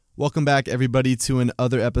Welcome back, everybody, to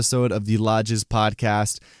another episode of the Lodges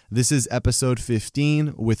Podcast. This is episode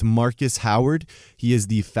 15 with Marcus Howard. He is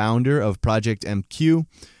the founder of ProjectMQ.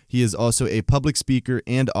 He is also a public speaker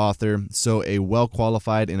and author, so a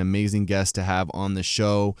well-qualified and amazing guest to have on the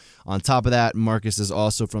show. On top of that, Marcus is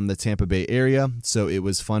also from the Tampa Bay area, so it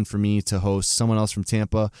was fun for me to host someone else from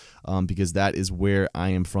Tampa because that is where I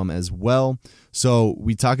am from as well. So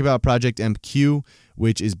we talk about ProjectMQ,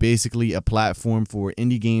 which is basically a platform for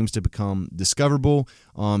indie games to become discoverable.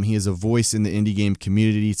 He is a voice in the indie game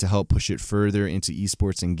community to help push it further into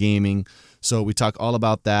esports and gaming. So we talk all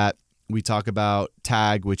about that. We talk about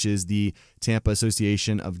TAG, which is the Tampa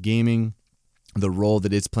Association of Gaming, the role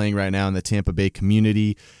that it's playing right now in the Tampa Bay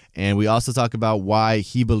community. And we also talk about why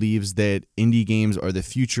he believes that indie games are the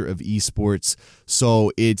future of esports.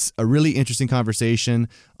 So it's a really interesting conversation.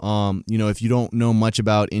 If you don't know much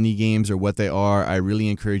about indie games or what they are, I really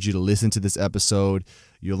encourage you to listen to this episode.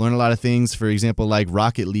 You'll learn a lot of things. For example, like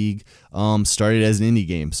Rocket League started as an indie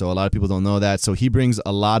game. So a lot of people don't know that. So he brings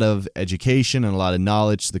a lot of education and a lot of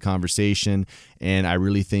knowledge to the conversation. And I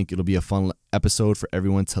really think it'll be a fun episode for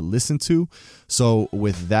everyone to listen to. So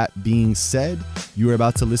with that being said, you are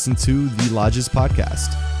about to listen to the Lodges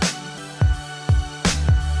Podcast.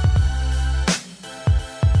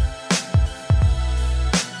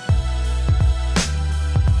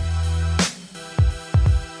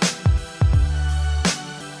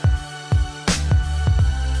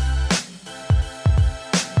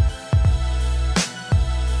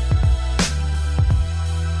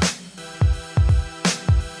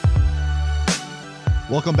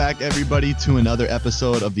 Welcome back, everybody, to another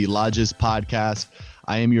episode of the Lodges Podcast.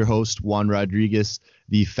 I am your host, Juan Rodriguez,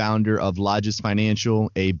 the founder of Lodges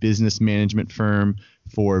Financial, a business management firm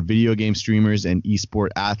for video game streamers and esport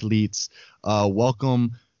athletes.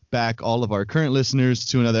 Welcome back, all of our current listeners,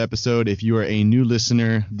 to another episode. If you are a new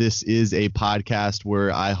listener, this is a podcast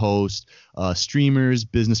where I host streamers,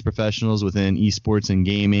 business professionals within esports and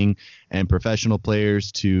gaming, and professional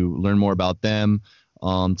players to learn more about them.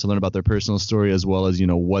 To learn about their personal story as well as,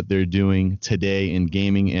 what they're doing today in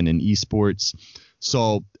gaming and in esports.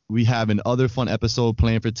 So we have another fun episode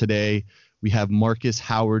planned for today. We have Marcus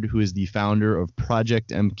Howard, who is the founder of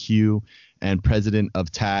ProjectMQ and president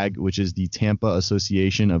of TAG, which is the Tampa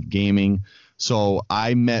Association of Gaming. So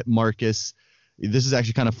I met Marcus. This is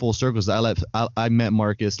actually kind of full circles. I met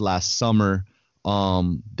Marcus last summer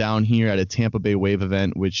down here at a Tampa Bay Wave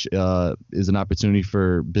event, which is an opportunity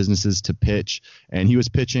for businesses to pitch, and he was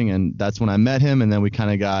pitching, and that's when I met him, and then we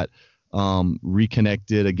kind of got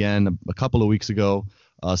reconnected again a couple of weeks ago.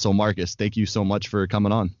 So Marcus, thank you so much for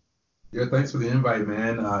coming on. Yeah, thanks for the invite,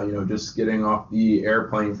 man. Just getting off the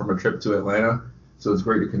airplane from a trip to Atlanta, so it's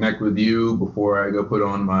great to connect with you before I go put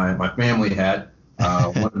on my family hat.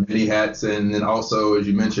 One of many hats, and then also, as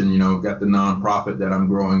you mentioned, got the nonprofit that I'm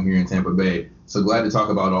growing here in Tampa Bay. So glad to talk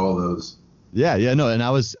about all of those. No, and I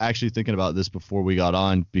was actually thinking about this before we got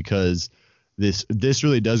on because this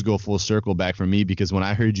really does go full circle back for me, because when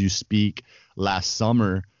I heard you speak last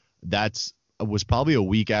summer, that was probably a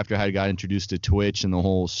week after I had got introduced to Twitch and the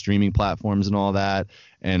whole streaming platforms and all that,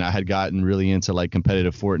 and I had gotten really into like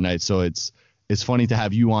competitive Fortnite. So it's funny to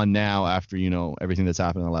have you on now after, everything that's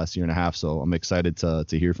happened in the last year and a half. So I'm excited to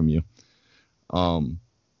hear from you.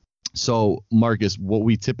 So Marcus, what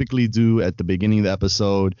we typically do at the beginning of the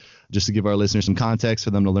episode, just to give our listeners some context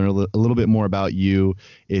for them to learn a little bit more about you.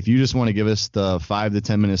 If you just want to give us the 5 to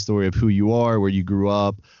 10 minute story of who you are, where you grew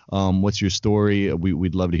up, what's your story,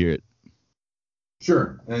 we'd love to hear it.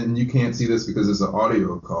 Sure. And you can't see this because it's an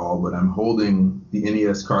audio call, but I'm holding the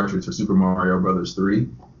NES cartridge for Super Mario Brothers 3.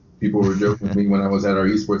 People were joking with me when I was at our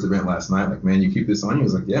esports event last night, like, man, you keep this on you? I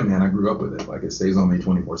was like, yeah, man, I grew up with it. Like, it stays on me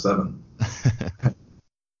 24/7.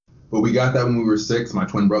 But we got that when we were 6, my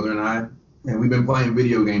twin brother and I, and we've been playing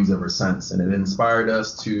video games ever since. And it inspired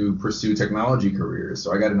us to pursue technology careers.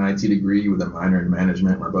 So I got an IT degree with a minor in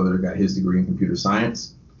management. My brother got his degree in computer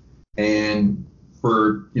science. And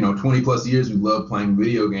for 20 plus years, we loved playing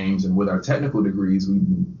video games. And with our technical degrees, we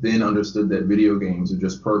then understood that video games are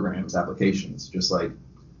just programs, applications, just like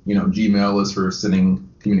Gmail is for sending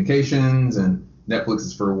communications, and Netflix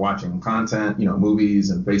is for watching content, movies,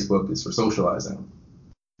 and Facebook is for socializing.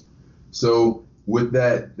 So with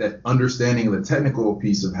that understanding of the technical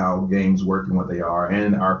piece of how games work and what they are,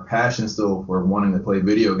 and our passion still for wanting to play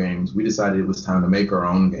video games, we decided it was time to make our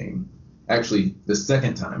own game. Actually, the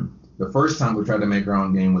second time. The first time we tried to make our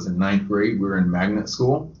own game was in 9th grade. We were in magnet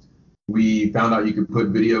school. We found out you could put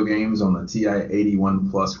video games on the TI-81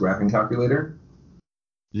 Plus graphing calculator.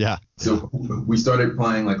 Yeah. So we started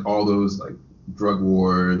playing like all those like Drug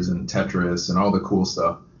Wars and Tetris and all the cool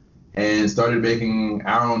stuff. and started making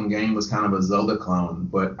our own game. Was kind of a Zelda clone,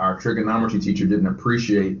 but our trigonometry teacher didn't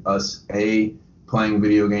appreciate us, A, playing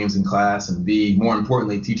video games in class, and B, more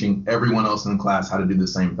importantly, teaching everyone else in class how to do the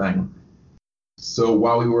same thing. So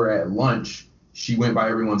while we were at lunch, she went by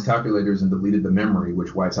everyone's calculators and deleted the memory,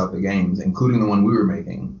 which wipes out the games, including the one we were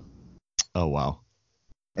making. Oh, wow.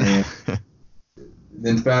 And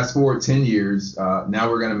then fast forward 10 years, now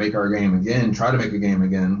we're going to make our game again, try to make a game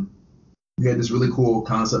again. We had this really cool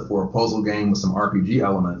concept for a puzzle game with some RPG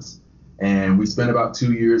elements. And we spent about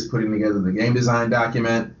 2 years putting together the game design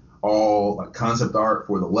document, all like concept art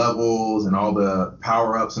for the levels and all the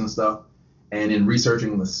power-ups and stuff. And in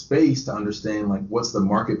researching the space to understand like what's the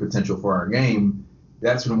market potential for our game,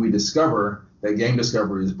 that's when we discover that game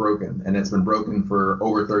discovery is broken, and it's been broken for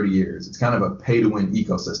over 30 years. It's kind of a pay-to-win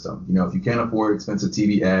ecosystem. You know, if you can't afford expensive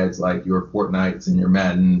TV ads like your Fortnites and your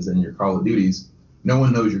Maddens and your Call of Duties, no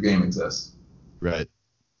one knows your game exists. Right.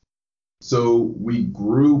 So we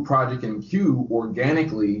grew ProjectMQ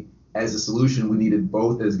organically as a solution we needed,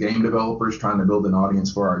 both as game developers trying to build an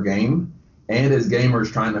audience for our game and as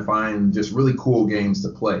gamers trying to find just really cool games to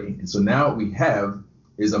play. And so now what we have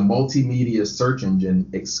is a multimedia search engine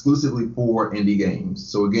exclusively for indie games.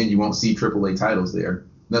 So again, you won't see AAA titles there.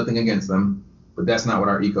 Nothing against them, but that's not what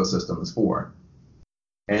our ecosystem is for.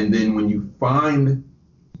 And then when you find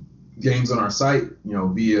games on our site, you know,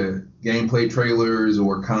 via gameplay trailers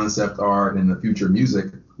or concept art and in the future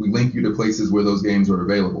music, we link you to places where those games are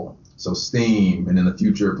available. So Steam, and in the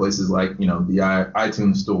future places like, you know, the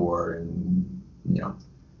iTunes Store and, you know,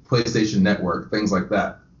 PlayStation Network, things like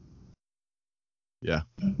that. Yeah.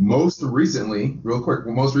 Most recently, real quick,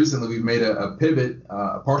 we've made a pivot,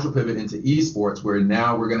 a partial pivot into esports, where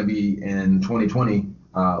now we're going to be in 2020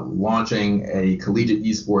 launching a collegiate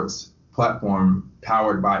esports platform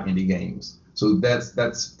powered by indie games. So that's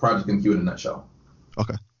ProjectMQ in a nutshell.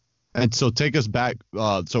 Okay. And so take us back.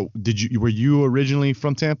 So were you originally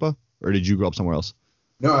from Tampa, or did you grow up somewhere else?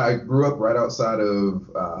 No, I grew up right outside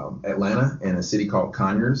of Atlanta in a city called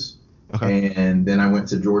Conyers. Okay. And then I went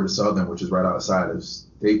to Georgia Southern, which is right outside of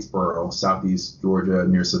Statesboro, southeast Georgia,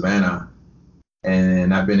 near Savannah.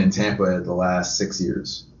 And I've been in Tampa the last 6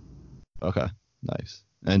 years. Okay, nice.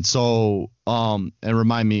 And so, and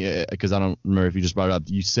remind me, because I don't remember if you just brought it up,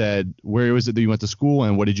 you said, where was it that you went to school,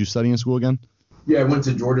 and what did you study in school again? Yeah, I went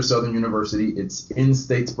to Georgia Southern University. It's in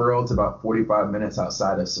Statesboro. It's about 45 minutes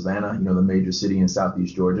outside of Savannah, you know, the major city in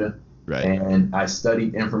southeast Georgia. Right. And I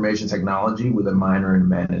studied information technology with a minor in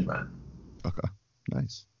management. Okay,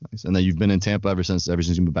 nice. And then you've been in Tampa ever since you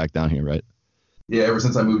moved back down here, right? Yeah, ever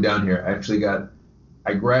since I moved down here.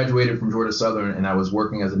 I graduated from Georgia Southern, and I was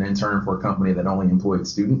working as an intern for a company that only employed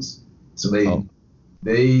students. So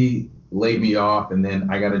they laid me off, and then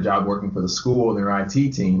I got a job working for the school and their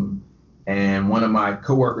IT team. And one of my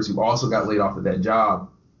coworkers who also got laid off at that job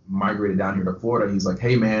migrated down here to Florida. He's like,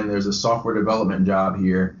 hey, man, there's a software development job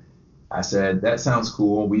here. I said, that sounds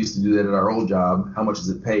cool. We used to do that at our old job. How much does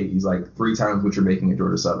it pay? He's like, 3 times what you're making at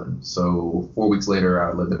Georgia Southern. So 4 weeks later,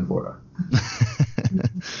 I lived in Florida.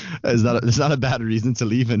 It's not a bad reason to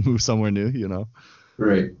leave and move somewhere new, you know?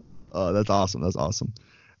 Right. That's awesome.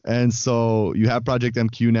 And so you have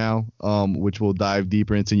ProjectMQ now, which we'll dive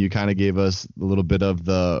deeper into. And you kind of gave us a little bit of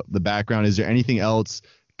the background. Is there anything else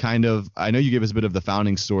I know you gave us a bit of the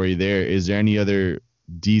founding story there. Is there any other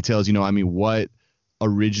details, you know, I mean, what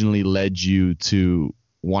originally led you to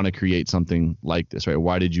want to create something like this, right?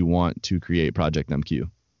 Why did you want to create ProjectMQ?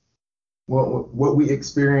 Well, what we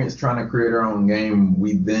experienced trying to create our own game,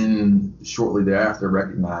 we then shortly thereafter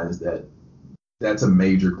recognized that that's a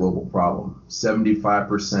major global problem.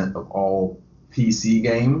 75% of all PC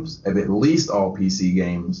games, of at least all PC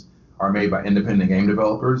games, are made by independent game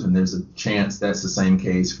developers, and there's a chance that's the same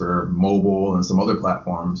case for mobile and some other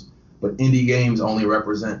platforms. But indie games only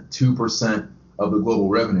represent 2% of the global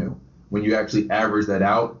revenue. When you actually average that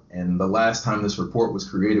out, and the last time this report was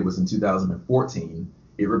created was in 2014,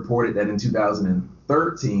 it reported that in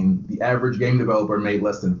 2013, the average game developer made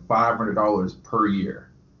less than $500 per year.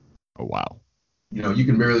 Oh, wow. You know, you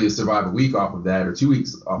can barely survive a week off of that or 2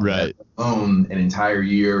 weeks off right. of that, own an entire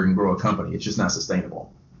year and grow a company. It's just not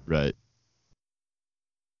sustainable. Right.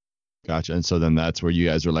 Gotcha. And so then that's where you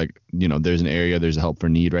guys were like, you know, there's an area, there's a help for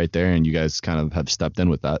need right there, and you guys kind of have stepped in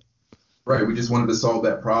with that. Right. We just wanted to solve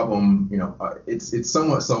that problem. You know, it's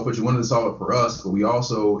somewhat selfish. We wanted to solve it for us, but we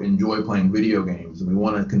also enjoy playing video games, and we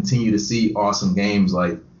want to continue to see awesome games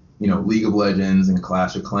like, you know, League of Legends and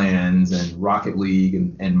Clash of Clans and Rocket League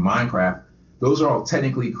and Minecraft. Those are all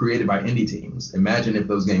technically created by indie teams. Imagine if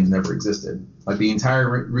those games never existed. Like, the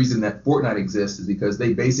entire reason that Fortnite exists is because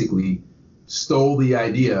they basically stole the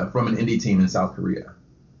idea from an indie team in South Korea.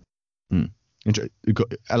 Hmm.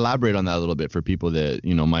 Elaborate on that a little bit for people that,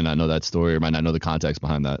 might not know that story or might not know the context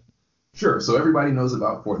behind that. Sure. So everybody knows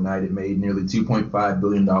about Fortnite. It made nearly $2.5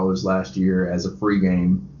 billion last year as a free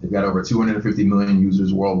game. They've got over 250 million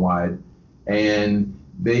users worldwide. And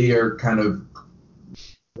they are kind of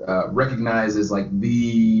recognized as like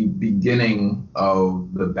the beginning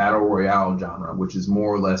of the battle royale genre, which is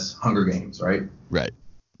more or less Hunger Games, right? Right.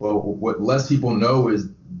 Well, what less people know is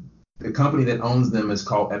the company that owns them is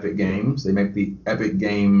called Epic Games. They make the Epic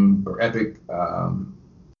game or Epic,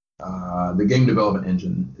 the game development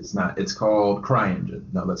engine. It's called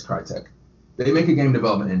CryEngine. No, that's Crytek. They make a game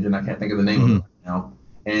development engine. I can't think of the name of it right now.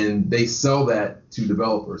 And they sell that to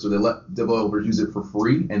developers. So they let developers use it for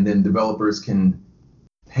free, and then developers can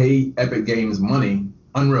pay Epic Games money.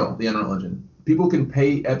 The Unreal Engine. People can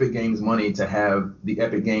pay Epic Games money to have the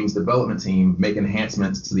Epic Games development team make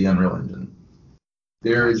enhancements to the Unreal Engine.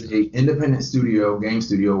 There is a independent game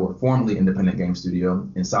studio, or formerly independent game studio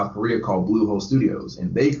in South Korea called Bluehost Studios,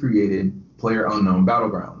 and they created PlayerUnknown's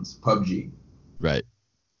Battlegrounds, PUBG. Right.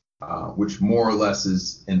 Which more or less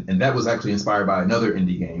is, and that was actually inspired by another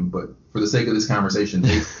indie game, but for the sake of this conversation,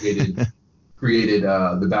 they created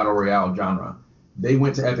the Battle Royale genre. They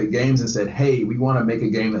went to Epic Games and said, hey, we want to make a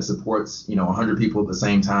game that supports, 100 people at the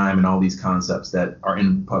same time and all these concepts that are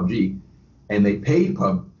in PUBG. And they paid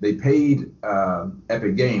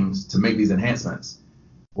Epic Games to make these enhancements.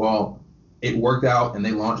 Well, it worked out and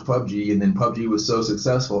they launched PUBG, and then PUBG was so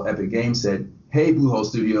successful, Epic Games said, hey, Bluehost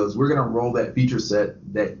Studios, we're going to roll that feature set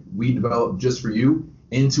that we developed just for you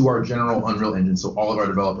into our general Unreal Engine so all of our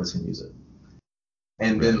developers can use it.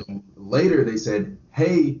 And then later they said,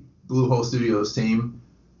 hey, Bluehost Studios team,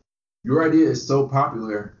 your idea is so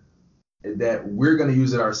popular that we're going to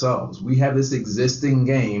use it ourselves. We have this existing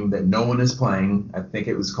game that no one is playing. I think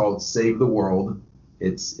it was called Save the World.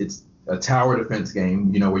 It's a tower defense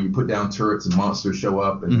game, where you put down turrets and monsters show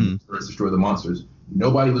up and turrets destroy the monsters.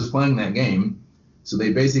 Nobody was playing that game. So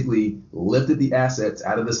they basically lifted the assets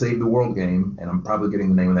out of the Save the World game, and I'm probably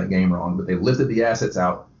getting the name of that game wrong, but they lifted the assets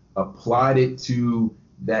out, applied it to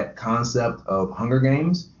that concept of Hunger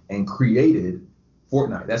Games, and created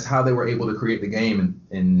Fortnite. That's how they were able to create the game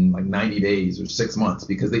in like 90 days or 6 months,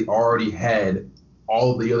 because they already had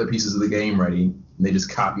all of the other pieces of the game ready, and they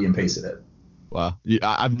just copy and pasted it. Wow.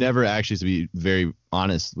 I've never actually, to be very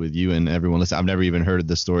honest with you and everyone listening, I've never even heard of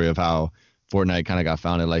the story of how Fortnite kind of got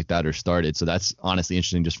founded like that or started. So that's honestly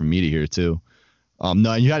interesting just for me to hear too.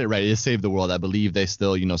 No, you had it right. It is Save the World. I believe they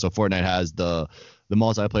still, so Fortnite has the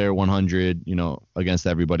multiplayer 100, against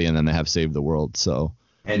everybody, and then they have Save the World. So.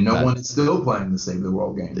 And no one is still playing the Save the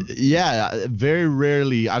World game. Yeah, very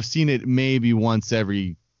rarely. I've seen it maybe once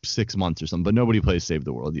every 6 months or something, but nobody plays Save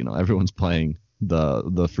the World. Everyone's playing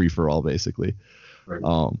the free for all basically. Right.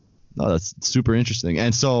 No, that's super interesting.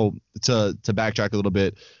 And so to backtrack a little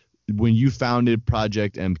bit, when you founded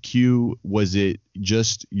ProjectMQ, was it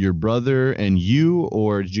just your brother and you,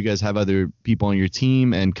 or did you guys have other people on your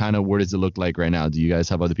team? And kind of what does it look like right now? Do you guys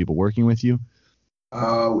have other people working with you?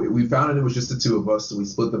 We found it was just the two of us, so we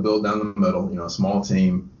split the bill down the middle, a small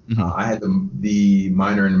team. I had the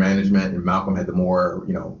minor in management, and Malcolm had the more,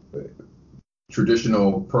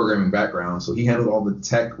 traditional programming background. So he handled all the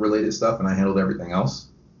tech-related stuff, and I handled everything else.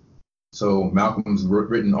 So Malcolm's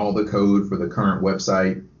written all the code for the current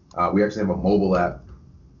website. We actually have a mobile app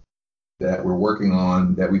that we're working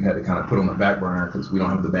on that we've had to kind of put on the back burner because we don't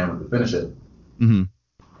have the bandwidth to finish it.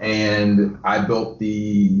 And I built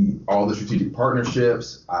all the strategic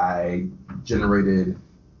partnerships. I generated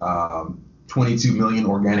 22 million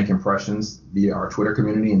organic impressions via our Twitter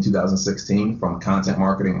community in 2016 from content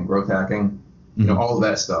marketing and growth hacking, all of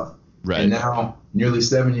that stuff. Right. And now, nearly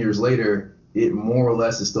 7 years later, it more or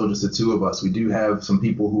less is still just the two of us. We do have some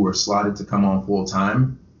people who are slotted to come on full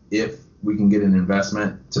time if we can get an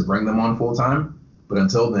investment to bring them on full time. But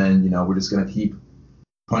until then, we're just going to keep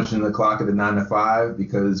punching the clock at the 9 to 5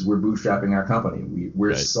 because we're bootstrapping our company.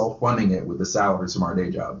 We're self-funding it with the salaries from our day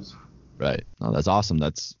jobs. Right. Oh, that's awesome.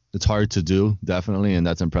 It's hard to do, definitely, and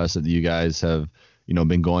that's impressive that you guys have,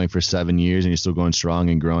 been going for 7 years and you're still going strong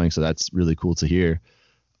and growing. So that's really cool to hear.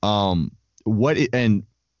 And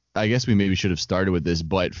I guess we maybe should have started with this,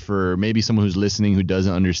 but for maybe someone who's listening who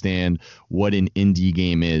doesn't understand what an indie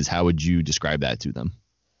game is, how would you describe that to them?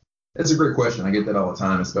 That's a great question. I get that all the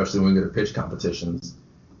time, especially when we go to pitch competitions.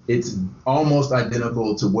 It's almost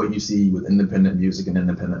identical to what you see with independent music and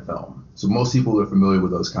independent film. So most people are familiar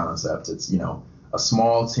with those concepts. It's, a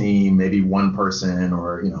small team, maybe one person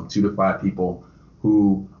or, 2 to 5 people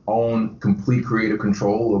who own complete creative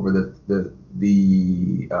control over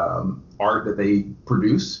the art that they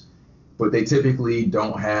produce, but they typically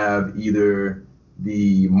don't have either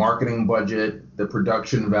the marketing budget, the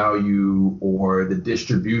production value, or the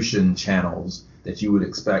distribution channels that you would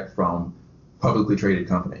expect from publicly traded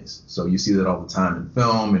companies. So you see that all the time in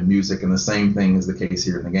film and music, and the same thing is the case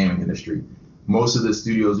here in the gaming industry. Most of the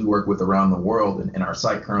studios we work with around the world, and our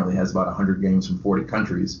site currently has about 100 games from 40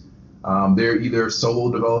 countries, they're either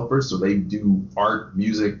solo developers, so they do art,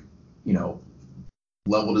 music,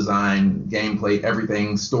 level design, gameplay,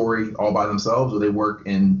 everything, story, all by themselves, or they work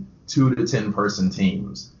in 2 to 10 person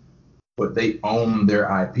teams, but they own their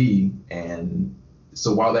IP. And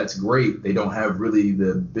so while that's great, they don't have really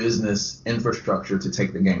the business infrastructure to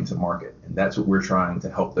take the game to market. And that's what we're trying to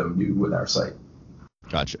help them do with our site.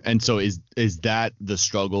 Gotcha. And so is that the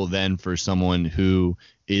struggle then for someone who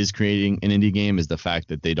is creating an indie game, is the fact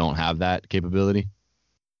that they don't have that capability?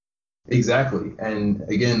 Exactly. And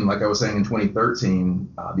again, like I was saying, in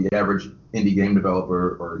 2013, the average indie game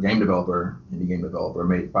developer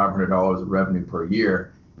made $500 of revenue per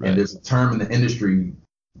year. Right. And there's a term in the industry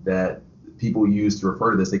that people use to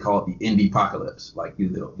refer to this. They call it the indie apocalypse, like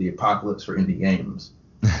the apocalypse for indie games.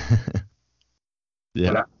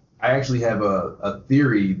 Yeah. But I actually have a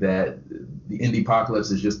theory that the indie apocalypse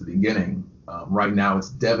is just the beginning. Right now, it's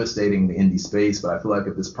devastating the indie space, but I feel like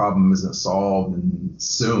if this problem isn't solved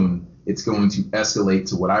soon, it's going to escalate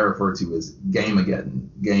to what I refer to as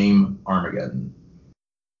game Armageddon.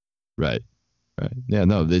 Right. Yeah,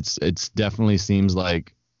 no, it's definitely seems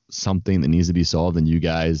like something that needs to be solved, and you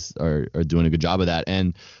guys are doing a good job of that.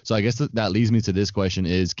 And so I guess that leads me to this question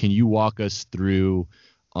is, can you walk us through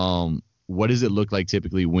what does it look like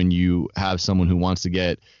typically when you have someone who wants to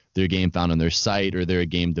get their game found on their site, or they're a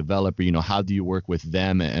game developer? How do you work with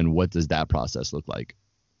them, and what does that process look like?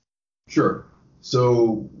 Sure.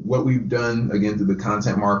 So what we've done, again, through the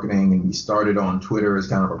content marketing, and we started on Twitter as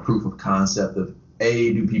kind of a proof of concept of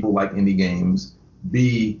A, do people like indie games?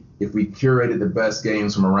 B, if we curated the best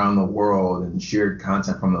games from around the world and shared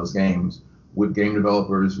content from those games, would game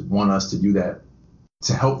developers want us to do that,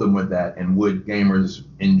 to help them with that? And would gamers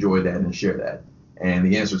enjoy that and share that? And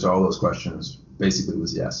the answer to all those questions basically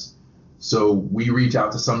was yes. So we reach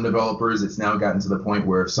out to some developers. It's now gotten to the point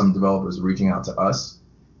where some developers are reaching out to us.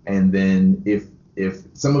 And then if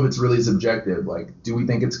some of it's really subjective, like, do we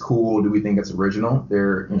think it's cool? Do we think it's original?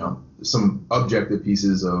 There, some objective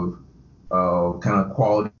pieces of kind of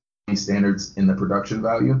quality standards in the production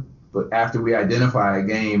value. But after we identify a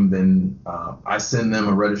game, then I send them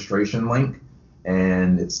a registration link,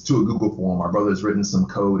 and it's to a Google form. Our brother's written some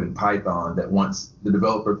code in Python that once the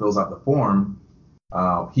developer fills out the form,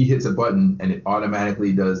 he hits a button and it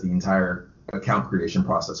automatically does the entire account creation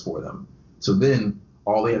process for them. So then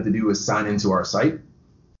all they have to do is sign into our site,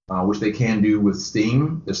 which they can do with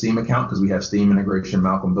Steam, their Steam account, because we have Steam integration,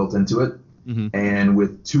 Malcolm, built into it. Mm-hmm. And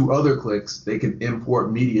with 2 other clicks, they can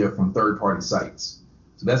import media from third-party sites.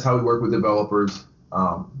 So that's how we work with developers.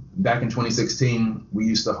 Back in 2016, we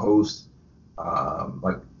used to host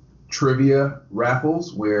like trivia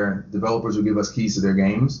raffles where developers would give us keys to their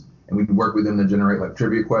games, and we could work with them to generate like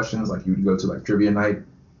trivia questions, like you would go to like trivia night.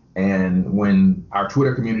 And when our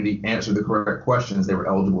Twitter community answered the correct questions, they were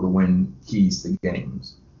eligible to win keys to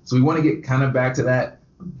games. So we want to get kind of back to that.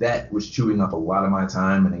 That was chewing up a lot of my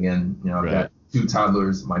time. And again, I've got 2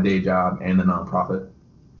 toddlers, my day job, and the nonprofit.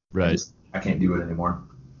 Right. I can't do it anymore.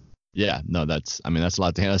 Yeah, no, that's a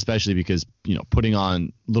lot to handle, especially because, putting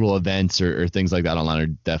on little events or things like that online are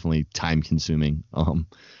definitely time consuming,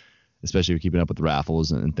 especially if you're keeping up with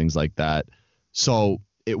raffles and things like that. So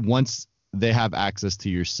once they have access to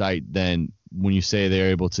your site, then when you say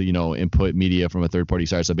they're able to, input media from a third party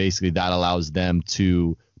site, so basically that allows them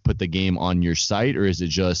to put the game on your site, or is it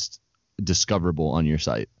just discoverable on your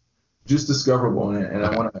site? Just discoverable. And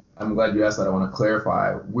okay. I'm glad you asked that. I want to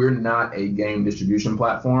clarify. We're not a game distribution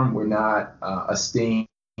platform. We're not a Steam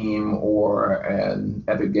or an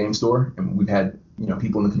Epic Game Store. And we've had,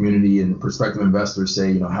 people in the community and prospective investors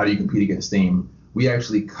say, how do you compete against Steam? We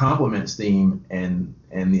actually complement Steam and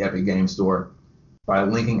the Epic Game Store by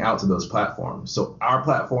linking out to those platforms. So our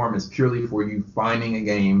platform is purely for you finding a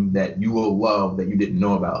game that you will love that you didn't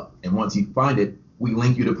know about. And once you find it, we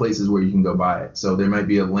link you to places where you can go buy it. So there might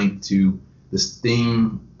be a link to the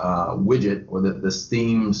Steam widget or the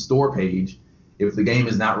Steam store page. If the game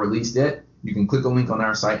is not released yet, you can click a link on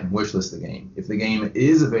our site and wishlist the game. If the game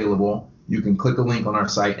is available, you can click a link on our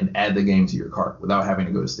site and add the game to your cart without having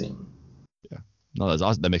to go to Steam. Yeah, no, that's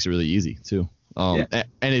awesome. That makes it really easy too. And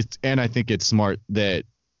I think it's smart that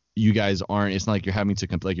you guys aren't. It's not like you're having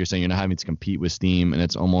to like you're saying, you're not having to compete with Steam, and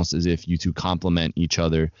it's almost as if you 2 complement each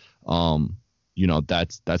other.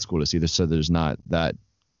 That's cool to see. So there's not that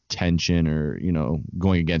tension or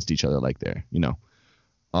going against each other like there.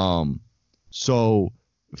 So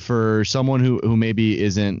for someone who maybe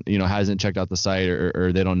isn't, hasn't checked out the site,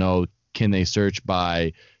 or they don't know, can they search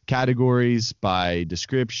by categories, by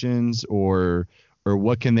descriptions, or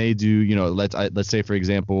what can they do? Let's say, for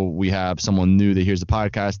example, we have someone new that hears the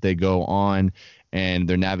podcast, they go on and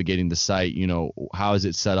they're navigating the site. How is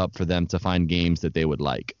it set up for them to find games that they would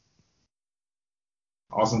like?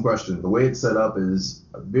 Awesome question. The way it's set up is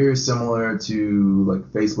very similar to like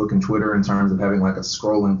Facebook and Twitter in terms of having like a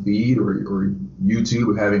scrolling feed, or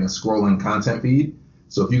YouTube of having a scrolling content feed.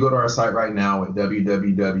 So if you go to our site right now at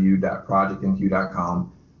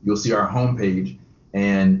www.projectmq.com, you'll see our homepage.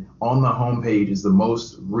 And on the homepage is the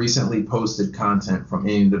most recently posted content from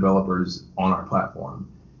any developers on our platform.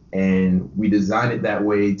 And we designed it that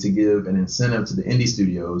way to give an incentive to the indie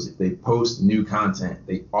studios. If they post new content,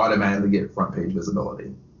 they automatically get front page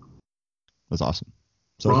visibility. That's awesome.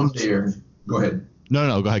 So from there, go ahead.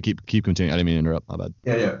 No, go ahead. Keep continuing. I didn't mean to interrupt. My bad.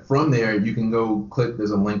 Yeah. From there, you can go click.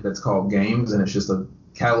 There's a link that's called Games, and it's just a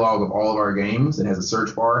catalog of all of our games. It has a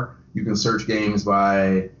search bar. You can search games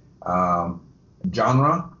by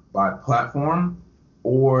genre, by platform,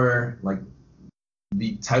 or like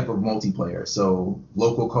the type of multiplayer. So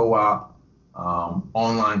local co-op,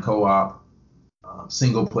 online co-op,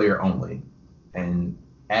 single player only, and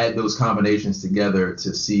add those combinations together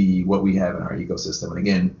to see what we have in our ecosystem. And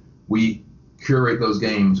again, we curate those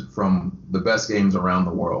games from the best games around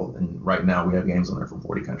the world. And right now we have games on there from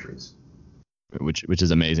 40 countries. Which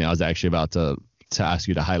is amazing. I was actually about to ask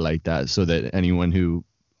you to highlight that so that anyone who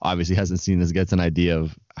obviously hasn't seen this gets an idea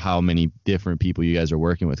of how many different people you guys are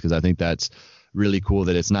working with, because I think that's really cool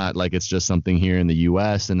that it's not like it's just something here in the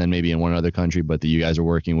US and then maybe in one other country, but that you guys are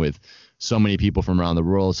working with so many people from around the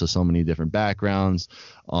world, so many different backgrounds,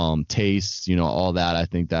 tastes, all that. I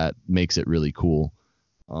think that makes it really cool.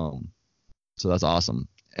 So that's awesome.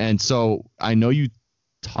 And so I know you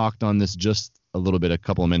talked on this just a little bit a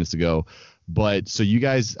couple of minutes ago, but so you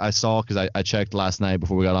guys, I saw, because I checked last night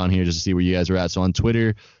before we got on here just to see where you guys are at. So on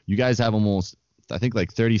Twitter, you guys have almost, I think,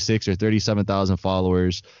 like 36 or 37,000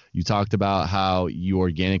 followers. You talked about how you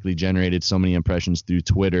organically generated so many impressions through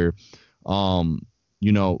Twitter. Talk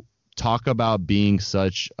about being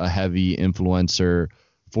such a heavy influencer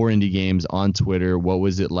for indie games on Twitter. What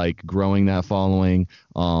was it like growing that following?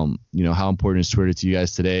 How important is Twitter to you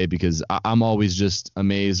guys today? Because I'm always just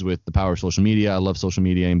amazed with the power of social media. I love social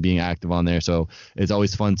media and being active on there. So it's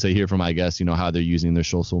always fun to hear from my guests, how they're using their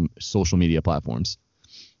social media platforms.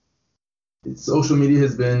 Social media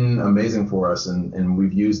has been amazing for us, and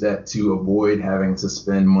we've used that to avoid having to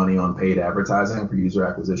spend money on paid advertising for user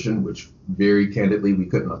acquisition, which very candidly we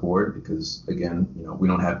couldn't afford because, again, we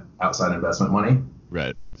don't have outside investment money.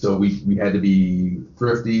 Right. So we had to be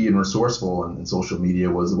thrifty and resourceful, and social media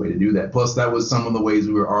was the way to do that. Plus, that was some of the ways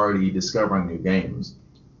we were already discovering new games.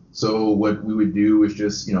 So what we would do is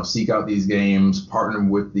just, seek out these games, partner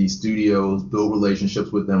with these studios, build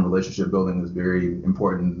relationships with them. Relationship building is very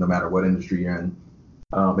important no matter what industry you're in.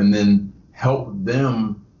 And then help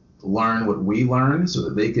them learn what we learned so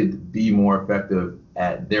that they could be more effective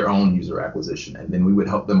at their own user acquisition. And then we would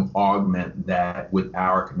help them augment that with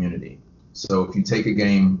our community. So if you take a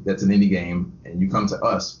game that's an indie game and you come to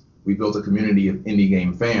us, we built a community of indie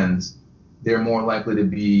game fans. They're more likely to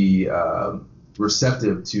be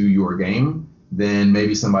receptive to your game than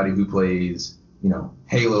maybe somebody who plays,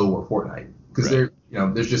 Halo or Fortnite, because right.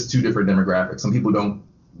 There's just two different demographics. Some people don't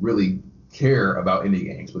really care about indie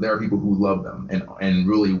games, but there are people who love them and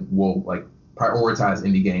really will like prioritize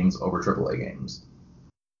indie games over AAA games.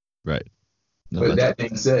 Right. No, but that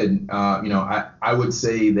being said, I would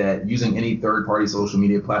say that using any third-party social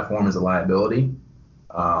media platform is a liability.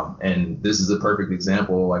 And this is a perfect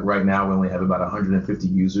example. Like right now, we only have about 150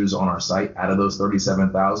 users on our site out of those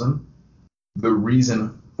 37,000. The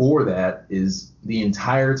reason for that is the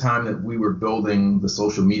entire time that we were building the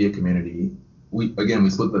social media community, we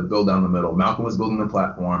split the build down the middle. Malcolm was building the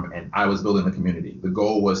platform and I was building the community. The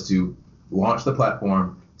goal was to launch the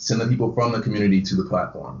platform, send the people from the community to the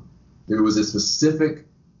platform. There was a specific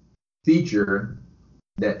feature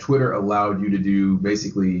that Twitter allowed you to do,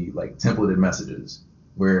 basically like templated messages,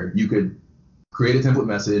 where you could create a template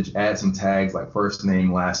message, add some tags like first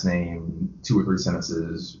name, last name, 2 or 3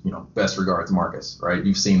 sentences, best regards, Marcus, right?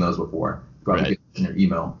 You've seen those before. Probably get in your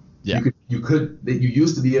email. Yeah. You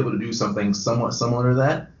used to be able to do something somewhat similar to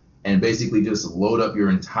that and basically just load up your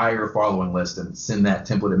entire following list and send that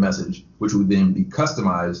templated message, which would then be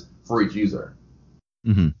customized for each user.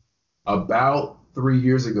 Mm-hmm. About 3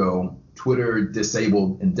 years ago, Twitter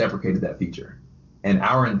disabled and deprecated that feature. And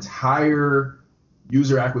our entire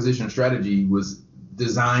user acquisition strategy was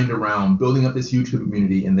designed around building up this huge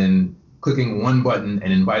community and then clicking one button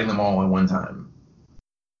and inviting them all at one time.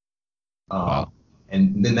 Wow.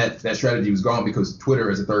 And then that strategy was gone because Twitter,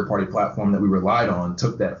 as a third-party platform that we relied on,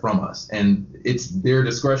 took that from us. And it's their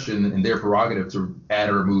discretion and their prerogative to add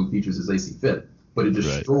or remove features as they see fit. But it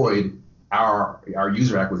destroyed our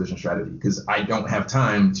user acquisition strategy because I don't have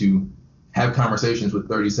time to have conversations with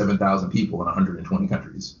 37,000 people in 120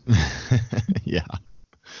 countries. Yeah,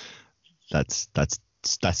 that's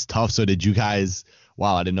tough. So did you guys?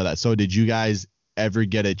 Wow, I didn't know that. So did you guys ever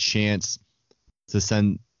get a chance to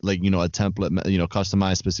send a template,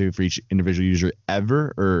 customized specific for each individual user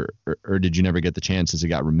ever, or did you never get the chance as it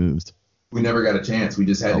got removed? We never got a chance. We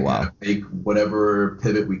just had to kind of make whatever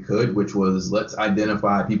pivot we could, which was let's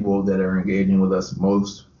identify people that are engaging with us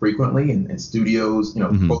most frequently and studios,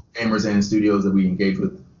 both gamers and studios that we engage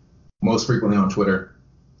with most frequently on Twitter.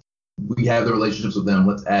 We have the relationships with them.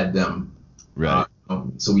 Let's add them. Right.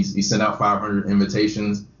 So we sent out 500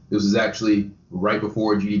 invitations. This was actually right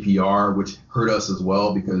before GDPR, which hurt us as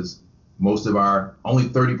well because only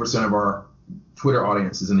 30% of our Twitter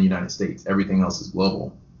audience is in the United States. Everything else is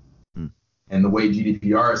global. And the way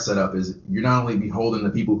GDPR is set up is you're not only beholden to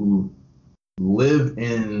people who live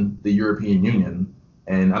in the European Union,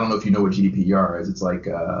 and I don't know if you know what GDPR is. It's like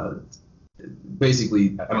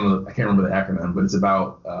basically, I don't know, I can't remember the acronym, but it's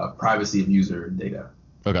about privacy of user data.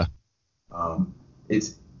 Okay.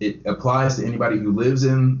 It applies to anybody who lives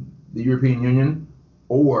in the European Union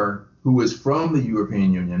or who is from the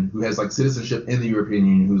European Union, who has like citizenship in the European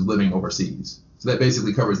Union, who's living overseas. So that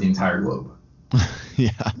basically covers the entire globe. Yeah.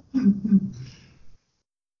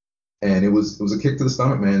 And it was a kick to the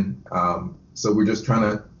stomach, man. So we're just trying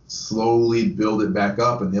to slowly build it back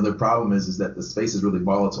up. And the other problem is that the space is really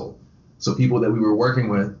volatile. So people that we were working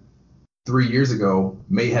with 3 years ago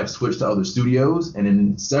may have switched to other studios. And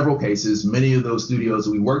in several cases, many of those studios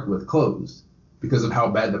that we worked with closed because of how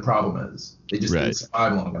bad the problem is. They just didn't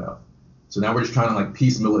survive long enough. So now we're just trying to like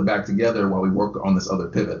piecemeal it back together while we work on this other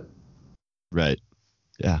pivot. Right.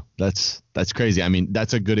 Yeah, that's crazy. I mean,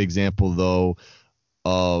 that's a good example, though,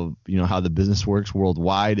 of, how the business works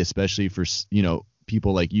worldwide, especially for,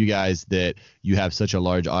 people like you guys that you have such a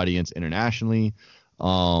large audience internationally.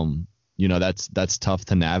 That's tough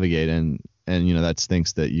to navigate. And that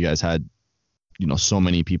stinks that you guys had, so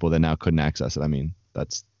many people that now couldn't access it. I mean,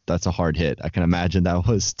 that's a hard hit. I can imagine that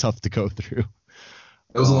was tough to go through.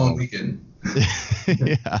 It was a long weekend.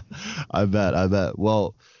 Yeah, I bet.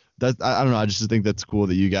 Well, I don't know. I just think that's cool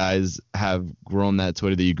that you guys have grown that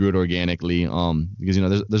Twitter, that you grew it organically.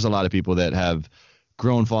 Because there's a lot of people that have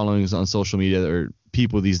grown followings on social media, or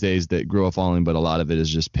people these days that grow a following, but a lot of it is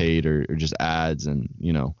just paid or just ads, and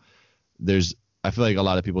I feel like a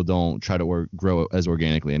lot of people don't try to grow as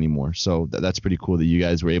organically anymore. So that's pretty cool that you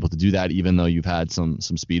guys were able to do that, even though you've had some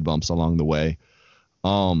speed bumps along the way.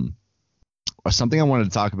 Something I wanted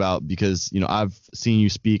to talk about, because, I've seen you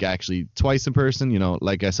speak actually twice in person.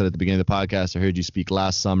 Like I said at the beginning of the podcast, I heard you speak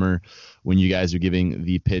last summer when you guys were giving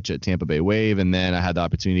the pitch at Tampa Bay Wave. And then I had the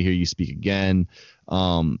opportunity to hear you speak again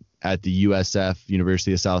at the USF,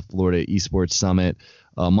 University of South Florida Esports Summit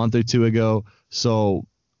a month or two ago. So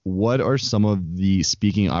what are some of the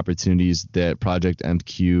speaking opportunities that Project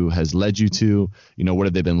MQ has led you to? What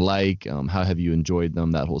have they been like? How have you enjoyed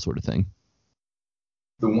them? That whole sort of thing.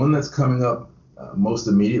 The one that's coming up most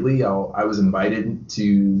immediately, I was invited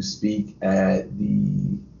to speak at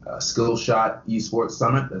the Skillshot Esports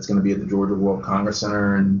Summit. That's going to be at the Georgia World Congress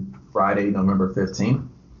Center on Friday, November 15th.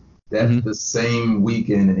 That's the same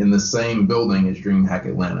weekend in the same building as DreamHack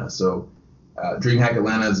Atlanta. So DreamHack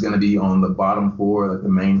Atlanta is going to be on the bottom floor, like the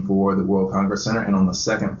main floor of the World Congress Center, and on the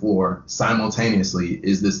second floor simultaneously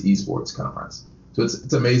is this esports conference. So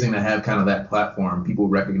it's amazing to have kind of that platform. People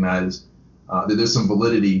recognize that there's some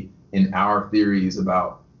validity in our theories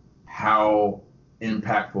about how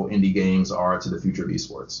impactful indie games are to the future of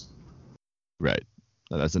esports. Right.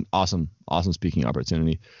 That's an awesome speaking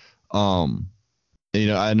opportunity.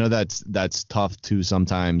 I know that's tough too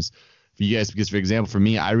sometimes for you guys, because, for example, for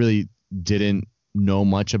me, I really didn't know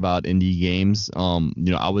much about indie games.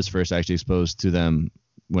 I was first actually exposed to them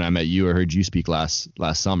when I met you or heard you speak last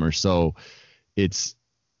summer. So it's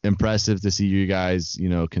impressive to see you guys,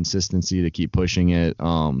 consistency to keep pushing it,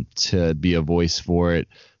 to be a voice for it.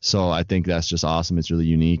 So I think that's just awesome. It's really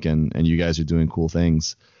unique, and you guys are doing cool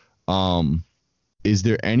things. Is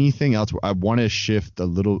there anything else? I want to shift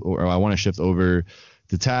over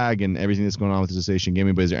the tag and everything that's going on with Association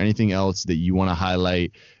Gaming, but is there anything else that you want to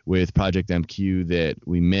highlight with Project MQ that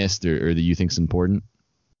we missed or that you think is important?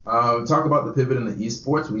 Talk about the pivot in the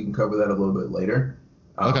esports. We can cover that a little bit later.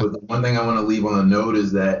 Okay. But the one thing I want to leave on a note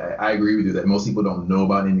is that I agree with you that most people don't know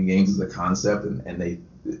about indie games as a concept, and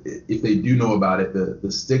if they do know about it,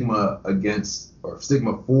 the stigma against or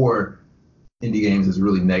stigma for indie games is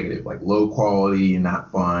really negative, like low quality,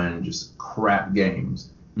 not fun, just crap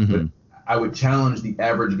games. Mm-hmm. But I would challenge the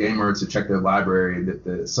average gamer to check their library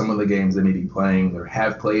that some of the games they may be playing or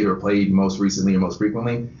have played or played most recently or most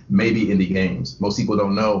frequently may be indie games. Most people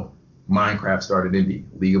don't know Minecraft started indie,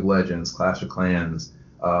 League of Legends, Clash of Clans,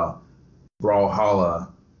 Brawlhalla,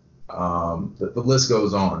 the list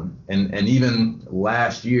goes on. And even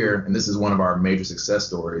last year, and this is one of our major success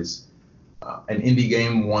stories, an indie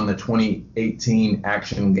game won the 2018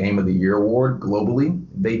 Action Game of the Year award globally.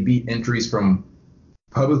 They beat entries from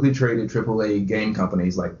publicly traded AAA game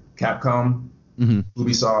companies like Capcom,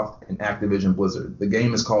 Ubisoft, and Activision Blizzard. The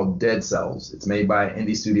game is called Dead Cells. It's made by an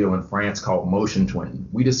indie studio in France called Motion Twin.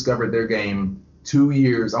 We discovered their game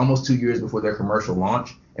almost 2 years before their commercial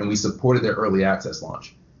launch, and we supported their early access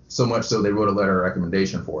launch. So much so they wrote a letter of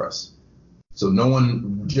recommendation for us. So no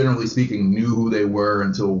one, generally speaking, knew who they were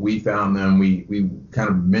until we found them. We kind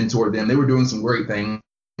of mentored them. They were doing some great things.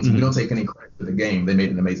 We don't take any credit for the game. They made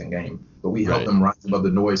an amazing game. But we helped them rise above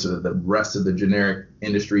the noise so that the rest of the generic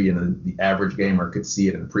industry and the average gamer could see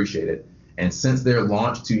it and appreciate it. And since their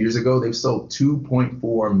launch 2 years ago, they've sold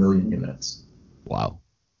 2.4 million units. Wow.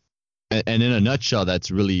 And in a nutshell,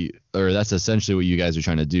 that's essentially what you guys are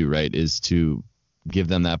trying to do, right? Is to give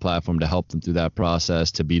them that platform to help them through that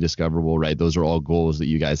process, to be discoverable, right? Those are all goals that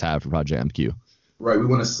you guys have for Project MQ. Right. We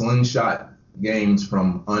want to slingshot games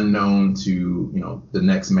from unknown to, the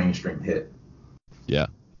next mainstream hit. Yeah.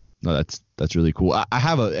 No, that's really cool. I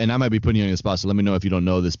have and I might be putting you on the spot, so let me know if you don't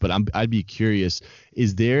know this, but I'd be curious,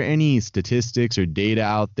 is there any statistics or data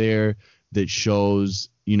out there that shows,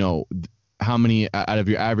 how many out of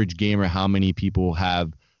your average gamer, how many people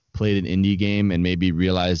have played an indie game and maybe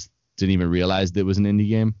didn't even realize that it was an indie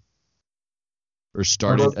game or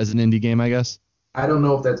started as an indie game, I guess? I don't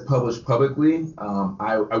know if that's published publicly.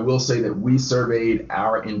 I will say that we surveyed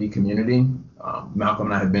our indie community. Malcolm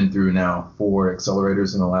and I have been through now 4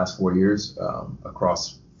 accelerators in the last 4 years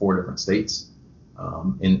across 4 different states.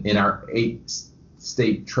 In our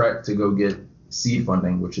 8-state trek to go get seed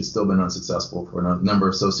funding, which has still been unsuccessful for a number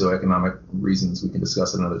of socioeconomic reasons we can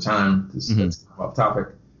discuss another time. That's off topic.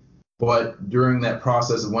 But during that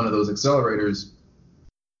process of one of those accelerators,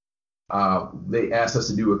 they asked us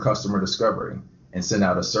to do a customer discovery and send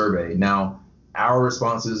out a survey. Now, our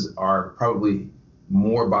responses are probably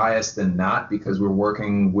more biased than not because we're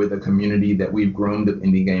working with a community that we've groomed of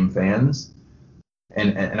indie game fans.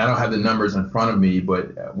 And I don't have the numbers in front of me,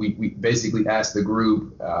 but we basically asked the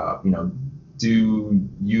group, have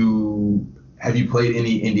you played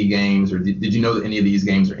any indie games, or did you know that any of these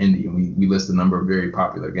games are indie? And we list a number of very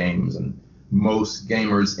popular games, and most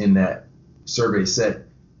gamers in that survey set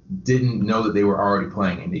didn't know that they were already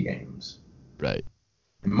playing indie games. Right.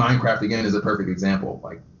 And Minecraft, again, is a perfect example.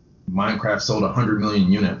 Like, Minecraft sold 100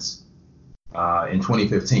 million units in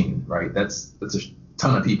 2015, right? That's a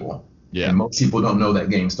ton of people. Yeah. And most people don't know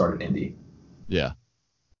that game started indie. Yeah.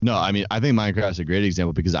 No, I mean, I think Minecraft's a great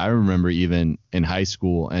example because I remember even in high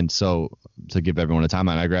school, and so to give everyone a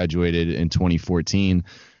timeline, I graduated in 2014.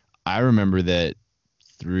 I remember that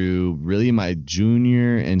through really my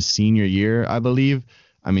junior and senior year, I believe,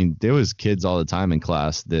 I mean, there was kids all the time in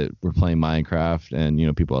class that were playing Minecraft,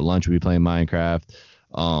 and, people at lunch would be playing Minecraft.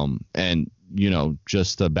 And,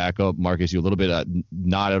 just to back up, Marcus, you a little bit,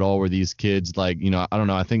 not at all were these kids like, I don't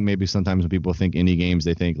know. I think maybe sometimes when people think indie games,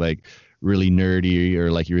 they think like really nerdy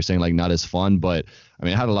or like you were saying, like not as fun. But I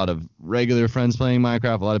mean, I had a lot of regular friends playing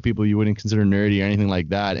Minecraft, a lot of people you wouldn't consider nerdy or anything like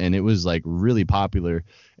that. And it was like really popular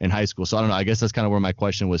in high school. So I don't know. I guess that's kind of where my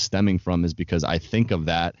question was stemming from, is because I think of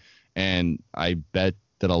that. And I bet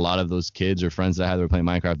that a lot of those kids or friends that I had that were playing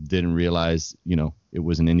Minecraft didn't realize, it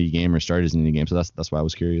was an indie game or started as an indie game. So that's why I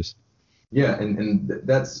was curious. Yeah, and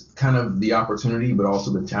that's kind of the opportunity, but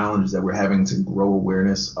also the challenge that we're having to grow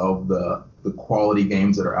awareness of the quality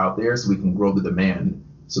games that are out there so we can grow the demand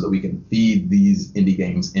so that we can feed these indie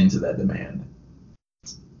games into that demand.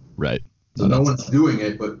 Right. So no one's doing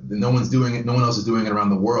it, but no one else is doing it around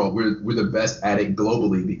the world. We're the best at it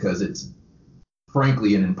globally because it's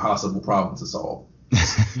frankly an impossible problem to solve.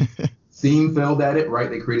 Steam failed at it,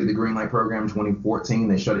 right? They created the Greenlight program in 2014.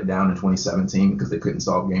 They shut it down in 2017 because they couldn't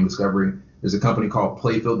solve game discovery. There's a company called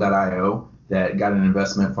Playfield.io that got an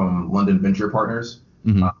investment from London Venture Partners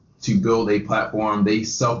to build a platform. They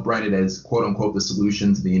self-branded as, quote unquote, the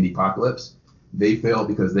solution to the indie apocalypse. They failed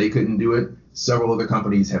because they couldn't do it. Several other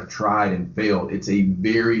companies have tried and failed. It's a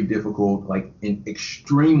very difficult, an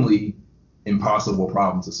extremely impossible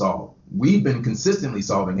problem to solve. We've been consistently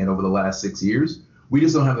solving it over the last 6 years. We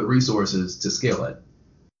just don't have the resources to scale it,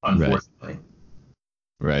 unfortunately. Right.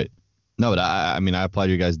 Right. No, but I mean, I applaud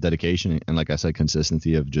your guys' dedication and, like I said,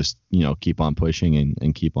 consistency of just, keep on pushing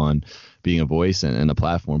and keep on being a voice and a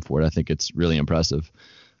platform for it. I think it's really impressive.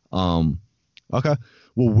 Um, okay.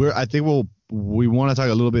 Well, I think we want to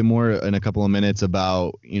talk a little bit more in a couple of minutes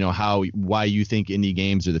about, why you think indie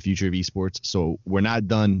games are the future of esports. So we're not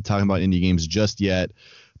done talking about indie games just yet,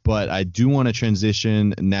 but I do want to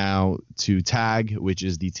transition now to TAG, which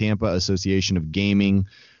is the Tampa Association of Gaming.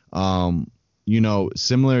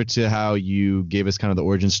 Similar to how you gave us kind of the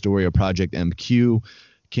origin story of Project MQ,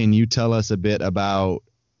 can you tell us a bit about,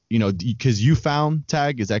 because you found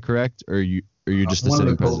TAG, is that correct? Or you're just the One of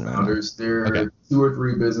sitting the president right now? co-founders. There Okay. are 2 or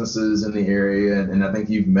 3 businesses in the area, and I think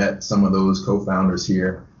you've met some of those co-founders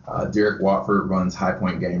here. Derek Watford runs High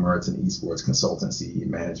Point Gamer. It's an esports consultancy,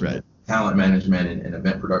 management, talent management, and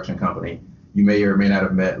event production company. You may or may not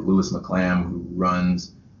have met Lewis McClam, who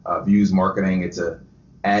runs Views Marketing. It's a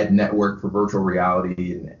ad network for virtual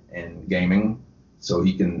reality and gaming. So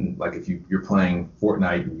he can, like, if you're playing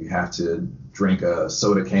Fortnite and you have to drink a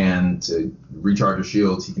soda can to recharge your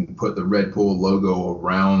shields, he can put the Red Bull logo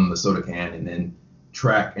around the soda can and then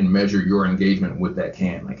track and measure your engagement with that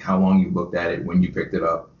can, like how long you looked at it, when you picked it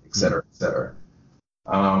up, et cetera, et cetera.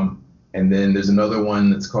 And then there's another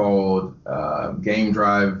one that's called Game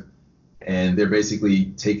Drive, and they're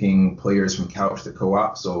basically taking players from couch to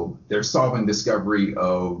co-op. So they're solving discovery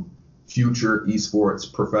of future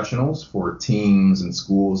esports professionals for teams and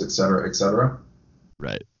schools, et cetera, et cetera.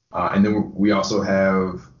 Right. And then we also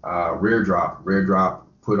have Rare Drop. Rare Drop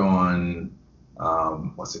put on,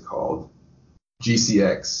 what's it called?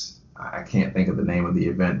 GCX. I can't think of the name of the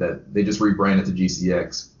event that they just rebranded to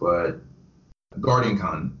GCX, but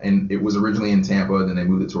GuardianCon. And it was originally in Tampa, then they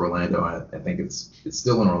moved it to Orlando. I think it's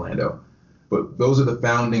still in Orlando. But those are the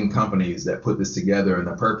founding companies that put this together. And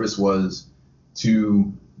the purpose was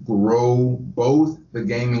to grow both the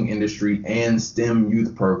gaming industry and STEM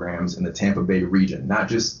youth programs in the Tampa Bay region, not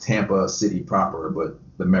just Tampa City proper, but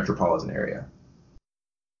the metropolitan area.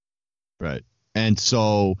 Right. And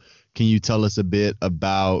so can you tell us a bit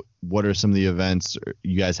about what are some of the events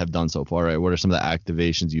you guys have done so far, right? What are some of the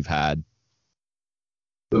activations you've had?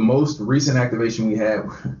 The most recent activation we had,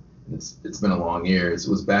 it's been a long year. It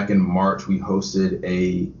was back in March. We hosted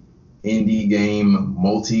a indie game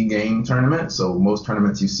multi-game tournament. So most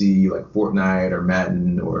tournaments you see, like Fortnite or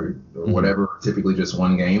Madden or whatever, typically just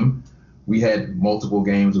one game. We had multiple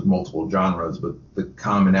games with multiple genres, but the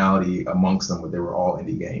commonality amongst them was they were all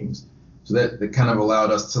indie games. So that kind of allowed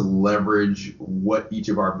us to leverage what each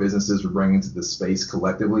of our businesses were bringing to the space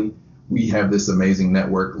collectively. We have this amazing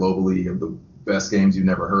network globally of the best games you've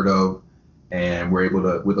never heard of. And we're able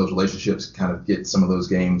to, with those relationships, kind of get some of those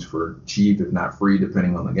games for cheap, if not free,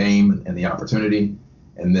 depending on the game and the opportunity.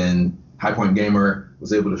 And then High Point Gamer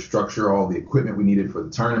was able to structure all the equipment we needed for the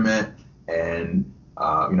tournament. And,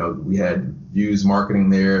 we had Views Marketing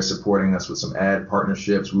there supporting us with some ad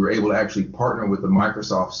partnerships. We were able to actually partner with the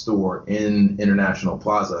Microsoft store in International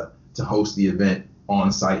Plaza to host the event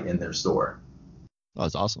on site in their store. Oh,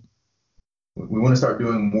 that's awesome. We want to start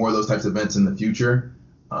doing more of those types of events in the future.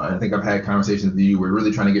 I think I've had conversations with you. We're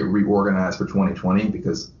really trying to get reorganized for 2020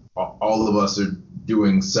 because all of us are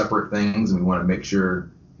doing separate things, and we want to make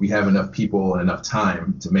sure we have enough people and enough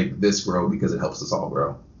time to make this grow because it helps us all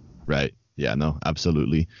grow. Right. Yeah, no,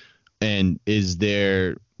 absolutely. And is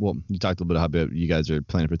there, well, you talked a little bit about how you guys are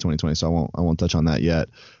planning for 2020, so I won't touch on that yet.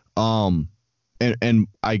 And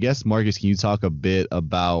I guess, Marcus, can you talk a bit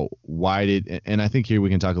about and I think here we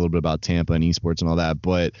can talk a little bit about Tampa and esports and all that,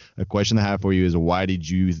 but a question I have for you is why did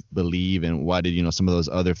you believe and why did, some of those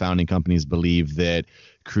other founding companies believe that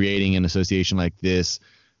creating an association like this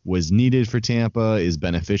was needed for Tampa, is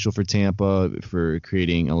beneficial for Tampa, for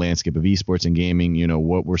creating a landscape of esports and gaming?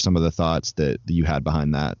 What were some of the thoughts that you had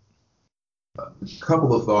behind that? A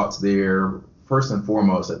couple of thoughts there. First and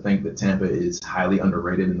foremost, I think that Tampa is highly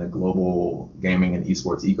underrated in the global gaming and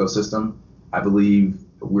esports ecosystem. I believe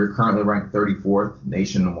we're currently ranked 34th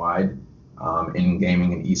nationwide in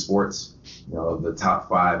gaming and esports. The top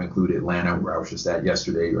 5 include Atlanta, where I was just at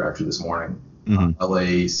yesterday, or actually this morning,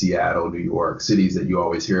 LA, Seattle, New York, cities that you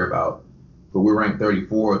always hear about. But we're ranked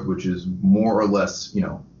 34th, which is more or less,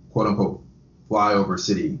 quote unquote, flyover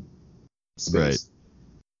city space. Right.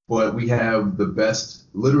 But we have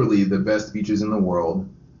literally the best beaches in the world.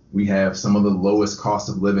 We have some of the lowest cost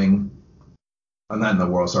of living, not in the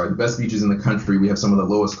world, sorry, the best beaches in the country. We have some of the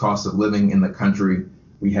lowest cost of living in the country.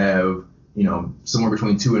 We have, somewhere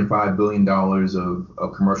between $2 and $5 billion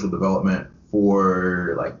of commercial development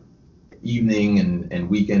for like evening and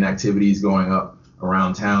weekend activities going up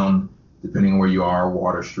around town, depending on where you are,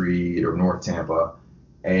 Water Street or North Tampa.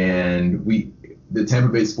 And the Tampa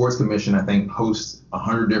Bay Sports Commission, I think, hosts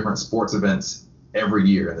 100 different sports events every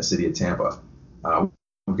year in the city of Tampa.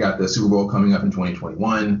 We've got the Super Bowl coming up in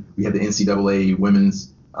 2021. We had the NCAA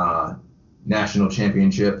Women's National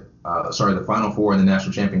Championship. The Final Four in the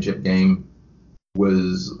National Championship game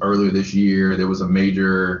was earlier this year. There was a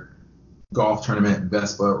major golf tournament,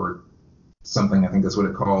 Vespa or something, I think that's what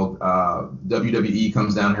it's called. WWE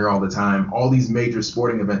comes down here all the time. All these major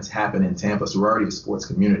sporting events happen in Tampa, so we're already a sports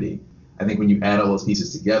community. I think when you add all those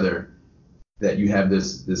pieces together, that you have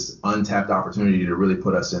this untapped opportunity to really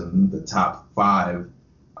put us in the top 5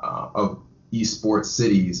 of esports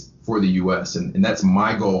cities for the U.S. And that's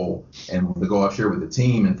my goal, and the goal I've shared with the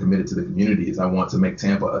team and committed to the community is I want to make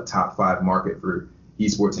Tampa a top 5 market for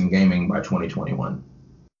esports and gaming by 2021.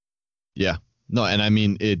 Yeah. No, and I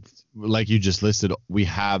mean, it's like you just listed, we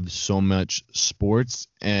have so much sports,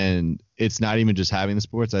 and it's not even just having the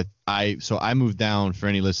sports. So I moved down, for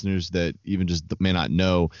any listeners that even just may not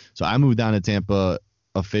know. So I moved down to Tampa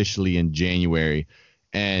officially in January,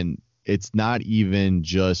 and it's not even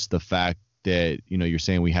just the fact that, you're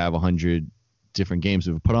saying we have 100 different games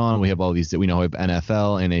we've put on. We have all these that we know, we have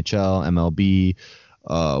NFL, NHL,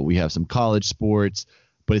 MLB. We have some college sports.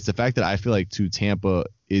 But it's the fact that I feel like Tampa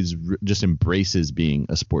just embraces being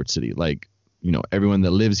a sports city. Like, everyone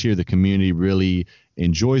that lives here, the community really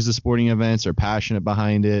enjoys the sporting events, are passionate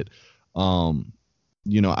behind it.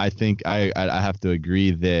 I think I have to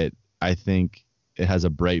agree that I think it has a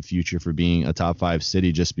bright future for being a top 5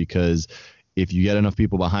 city, just because if you get enough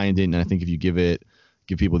people behind it, and I think if you give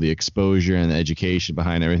people the exposure and the education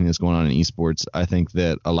behind everything that's going on in esports, I think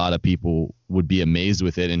that a lot of people would be amazed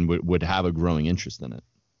with it and would have a growing interest in it.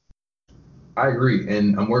 I agree,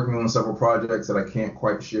 and I'm working on several projects that I can't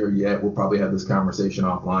quite share yet. We'll probably have this conversation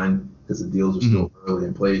offline because the deals are still early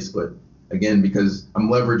in place. But again, because I'm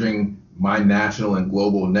leveraging my national and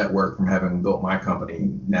global network from having built my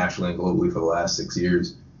company nationally and globally for the last 6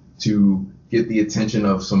 years to get the attention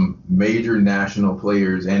of some major national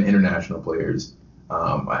players and international players.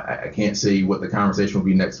 I can't say what the conversation will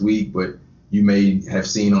be next week, but you may have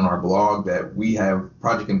seen on our blog that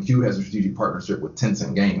ProjectMQ has a strategic partnership with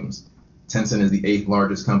Tencent Games. Tencent is the 8th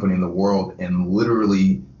largest company in the world and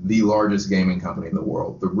literally the largest gaming company in the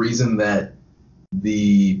world. The reason that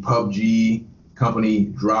the PUBG company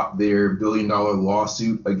dropped their billion-dollar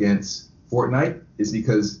lawsuit against Fortnite is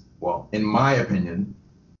because, in my opinion,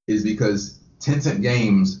 is because Tencent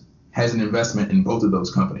Games has an investment in both of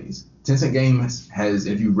those companies. Tencent Games has,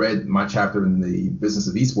 if you read my chapter in the Business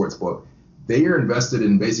of Esports book, they are invested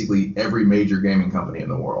in basically every major gaming company in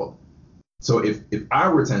the world. So if I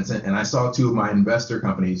were Tencent and I saw 2 of my investor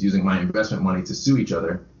companies using my investment money to sue each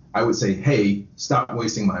other, I would say, hey, stop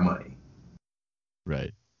wasting my money.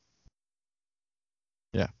 Right.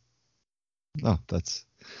 Yeah. No,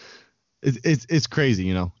 it's crazy.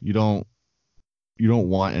 You don't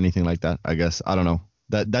want anything like that, I guess. I don't know.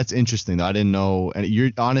 That's interesting though. I didn't know. And you're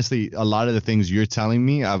honestly, a lot of the things you're telling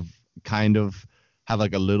me, I've kind of have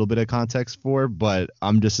like a little bit of context for, but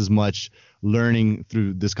I'm just as much learning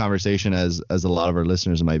through this conversation as a lot of our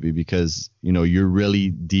listeners might be, because you're really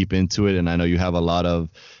deep into it, and I know you have a lot of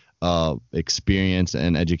experience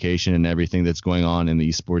and education and everything that's going on in the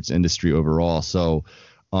esports industry overall. So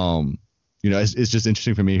it's just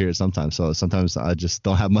interesting for me here sometimes. So sometimes I just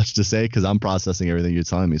don't have much to say because I'm processing everything you're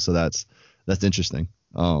telling me. So that's interesting.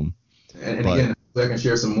 Again, I can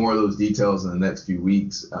share some more of those details in the next few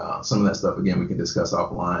weeks. Some of that stuff, again, we can discuss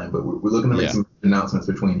offline. But we're looking to make some announcements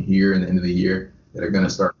between here and the end of the year that are going to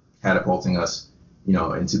start catapulting us,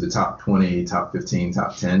 into the top 20, top 15,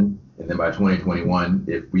 top 10. And then by 2021,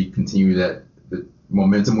 if we continue the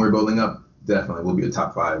momentum we're building up, definitely we'll be a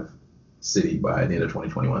top 5 city by the end of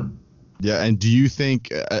 2021. Yeah. And do you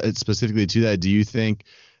think, specifically to that, do you think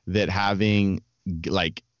that having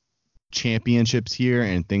like championships here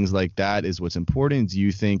and things like that is what's important? Do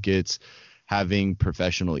you think it's having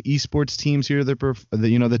professional esports teams here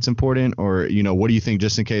that's important? Or, what do you think,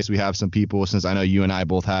 just in case we have some people, since I know you and I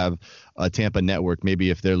both have a Tampa network, maybe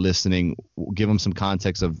if they're listening, give them some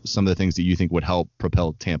context of some of the things that you think would help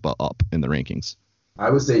propel Tampa up in the rankings. I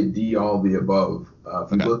would say D, all the above.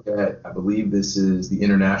 If you look at, I believe this is the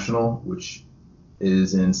International, which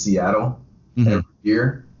is in Seattle every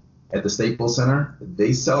year at the Staples Center.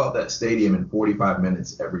 They sell out that stadium in 45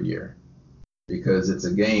 minutes every year because it's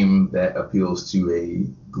a game that appeals to a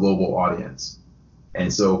global audience.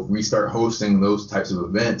 And so if we start hosting those types of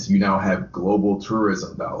events, you now have global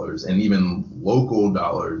tourism dollars and even local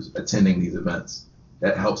dollars attending these events.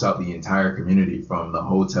 That helps out the entire community, from the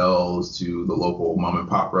hotels to the local mom and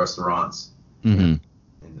pop restaurants and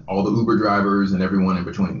all the Uber drivers and everyone in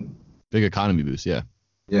between. Big economy boost, yeah.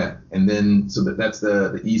 Yeah, and then so that's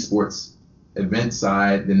the esports event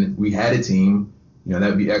side. Then if we had a team,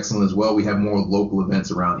 that'd be excellent as well. We have more local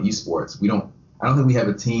events around esports. I don't think we have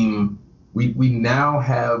a team. We now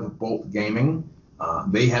have both gaming.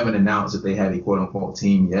 They haven't announced that they have a quote unquote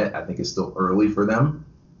team yet. I think it's still early for them.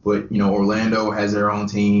 But Orlando has their own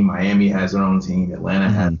team, Miami has their own team, Atlanta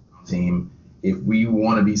has their own team. If we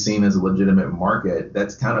want to be seen as a legitimate market,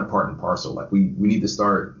 that's kind of part and parcel. Like we need to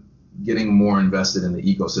start getting more invested in the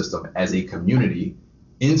ecosystem as a community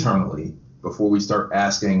internally before we start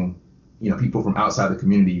asking people from outside the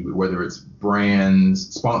community, whether it's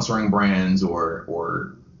brands sponsoring brands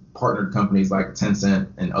or partnered companies like Tencent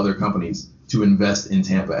and other companies to invest in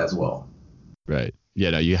Tampa as well. Right.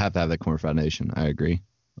 Yeah, no, you have to have that core foundation. I agree.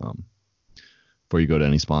 Before you go to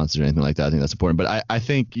any sponsors or anything like that, I think that's important. But I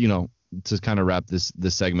think, to kind of wrap this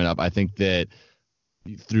segment up, I think that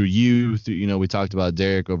through we talked about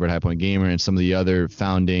Derek over at High Point Gamer and some of the other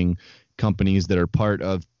founding companies that are part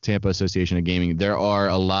of Tampa Association of Gaming. There are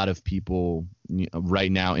a lot of people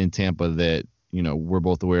right now in Tampa that, we're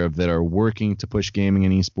both aware of that are working to push gaming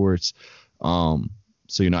and esports.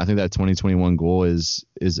 So, I think that 2021 goal is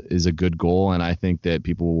a good goal. And I think that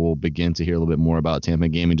people will begin to hear a little bit more about Tampa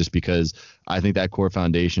gaming just because I think that core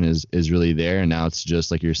foundation is really there. And now it's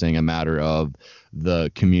just like you're saying, a matter of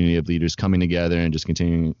the community of leaders coming together and just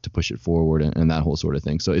continuing to push it forward and that whole sort of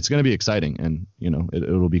thing. So it's going to be exciting and,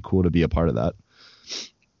 it'll be cool to be a part of that.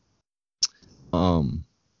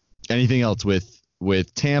 Anything else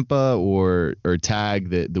with Tampa or tag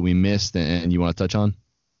that we missed and you want to touch on?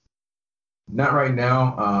 Not right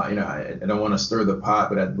now. I don't want to stir the pot,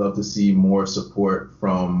 but I'd love to see more support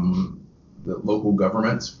from the local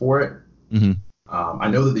governments for it. Mm-hmm. I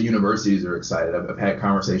know that the universities are excited. I've had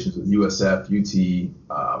conversations with USF,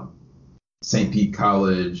 UT, St. Pete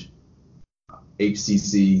College,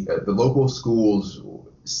 HCC. The local schools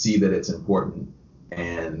see that it's important,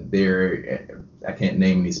 and I can't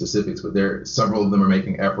name any specifics, but several of them are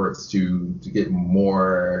making efforts to get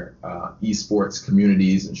more esports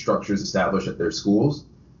communities and structures established at their schools.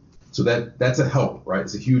 So that's a help, right?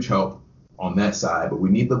 It's a huge help on that side, but we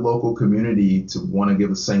need the local community to want to give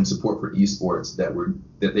the same support for esports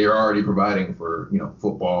that they are already providing for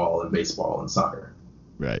football and baseball and soccer.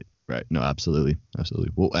 Right. No, absolutely.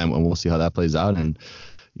 Well, and we'll see how that plays out. And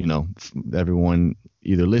everyone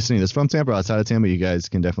either listening that's from Tampa or outside of Tampa, you guys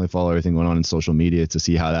can definitely follow everything going on in social media to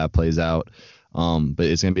see how that plays out. But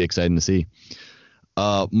it's going to be exciting to see.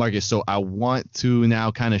 Marcus, so I want to now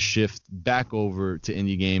kind of shift back over to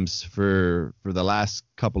indie games for the last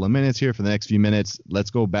couple of minutes here. For the next few minutes, let's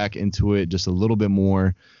go back into it just a little bit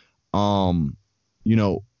more. Where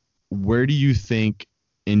do you think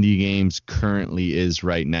indie games currently is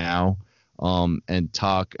right now? And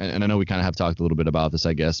I know we kind of have talked a little bit about this,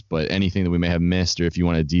 I guess, but anything that we may have missed, or if you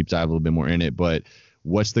want to deep dive a little bit more in it, but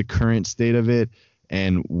what's the current state of it,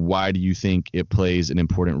 and why do you think it plays an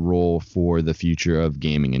important role for the future of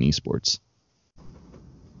gaming and esports?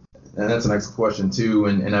 And that's an excellent question too,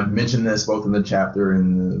 and I've mentioned this both in the chapter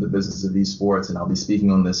in the business of esports, and I'll be speaking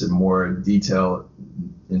on this in more detail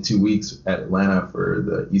in 2 weeks at Atlanta for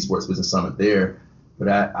the Esports Business Summit there. But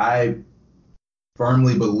I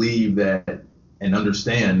firmly believe that and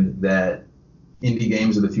understand that indie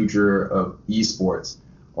games are the future of esports,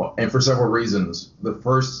 and for several reasons. The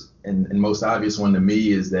first and most obvious one to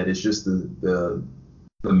me is that it's just the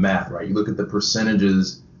math, right? You look at the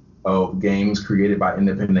percentages of games created by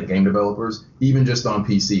independent game developers, even just on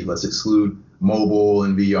PC. Let's exclude mobile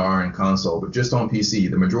and VR and console, but just on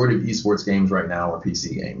PC, the majority of esports games right now are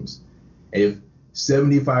PC games. If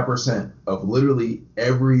 75% of literally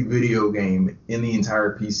every video game in the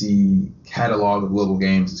entire PC catalog of global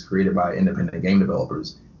games is created by independent game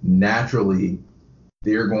developers, naturally,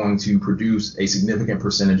 they're going to produce a significant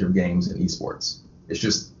percentage of games in esports. It's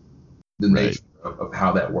just the nature of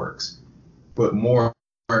how that works. But more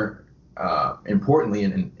importantly,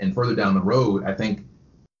 and further down the road, I think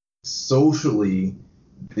socially,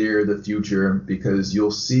 they're the future, because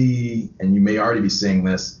you'll see, and you may already be seeing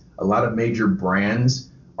this, a lot of major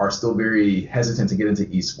brands are still very hesitant to get into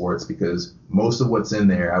esports because most of what's in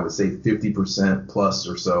there, I would say 50% plus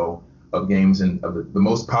or so of games and of the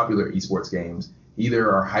most popular esports games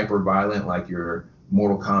either are hyper violent, like your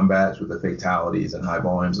Mortal Kombat with the fatalities and high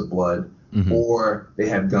volumes of blood, or they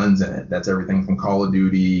have guns in it. That's everything from Call of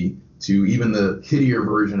Duty to even the kiddier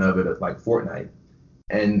version of it, like Fortnite.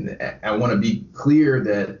 And I want to be clear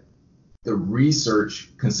that the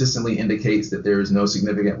research consistently indicates that there is no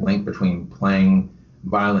significant link between playing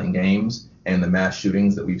violent games and the mass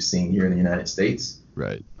shootings that we've seen here in the United States.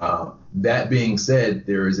 Right. That being said,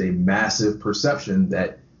 there is a massive perception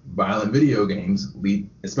that violent video games lead,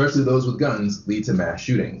 especially those with guns, lead to mass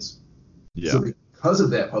shootings. Yeah. So because of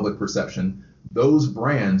that public perception, those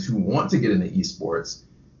brands who want to get into esports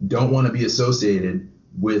don't want to be associated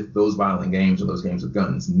with those violent games or those games with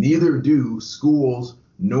guns. Neither do schools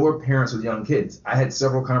nor parents with young kids. I had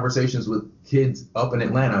several conversations with kids up in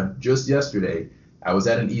Atlanta just yesterday. I was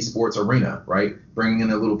at an esports arena, right? Bringing in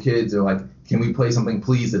their little kids. They're like, can we play something,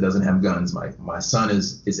 please, that doesn't have guns? My son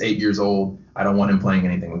is 8 years old. I don't want him playing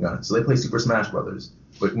anything with guns. So they play Super Smash Brothers.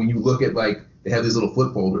 But when you look at, like, they have these little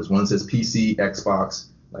flip folders. One says PC, Xbox,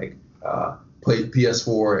 like play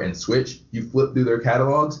PS4 and Switch. You flip through their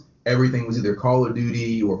catalogs. Everything was either Call of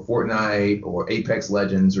Duty or Fortnite or Apex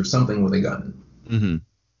Legends or something with a gun. Mm-hmm.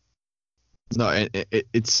 No,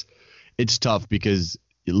 it's tough because,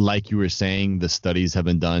 like you were saying, the studies have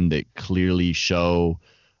been done that clearly show,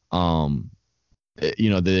 that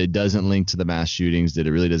it doesn't link to the mass shootings, that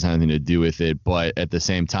it really doesn't have anything to do with it. But at the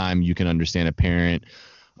same time, you can understand a parent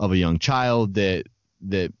of a young child that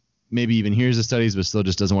maybe even hears the studies but still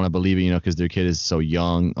just doesn't want to believe it, because their kid is so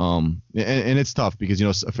young. And it's tough because,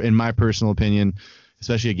 in my personal opinion,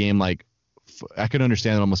 especially a game like, I could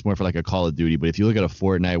understand it almost more for like a Call of Duty, but if you look at a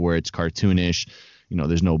Fortnite where it's cartoonish,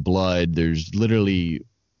 there's no blood, there's literally,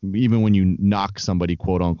 even when you knock somebody,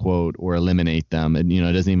 quote unquote, or eliminate them, and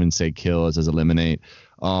it doesn't even say kill, it says eliminate.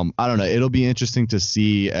 I don't know. It'll be interesting to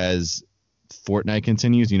see as Fortnite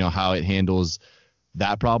continues, how it handles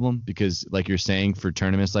that problem, because like you're saying, for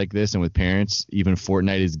tournaments like this and with parents, even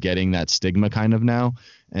Fortnite is getting that stigma kind of now,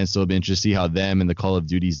 and so it'll be interesting to see how them and the Call of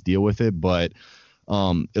Duties deal with it. But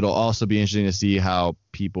it'll also be interesting to see how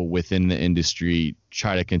people within the industry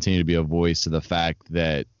try to continue to be a voice to the fact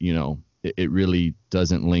that it really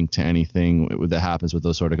doesn't link to anything that happens with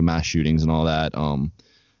those sort of mass shootings and all that.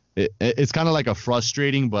 It's kind of like a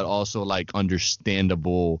frustrating but also like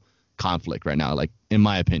understandable conflict right now, like in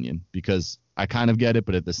my opinion, because I kind of get it,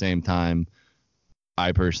 but at the same time,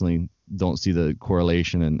 I personally don't see the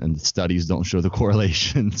correlation, and the studies don't show the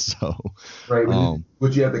correlation. So, right.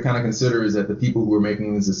 What you have to kind of consider is that the people who are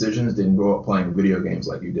making these decisions didn't grow up playing video games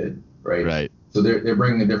like you did, right? Right. So they're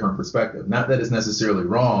bringing a different perspective. Not that it's necessarily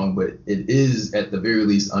wrong, but it is at the very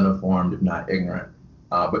least uninformed, if not ignorant.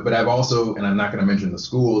 But I've also, and I'm not going to mention the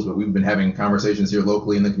schools, but we've been having conversations here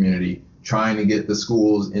locally in the community, trying to get the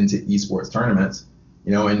schools into esports tournaments.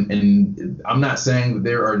 And I'm not saying that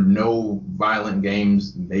there are no violent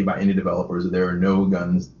games made by indie developers, or there are no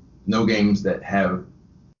games that have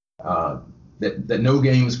no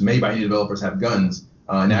games made by indie developers have guns.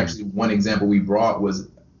 And actually, one example we brought was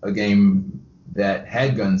a game that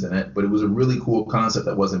had guns in it, but it was a really cool concept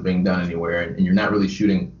that wasn't being done anywhere. And you're not really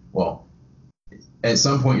shooting. Well, at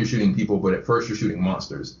some point you're shooting people, but at first you're shooting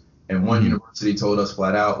monsters. And one university told us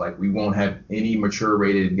flat out, like, we won't have any mature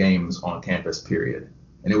rated games on campus, period.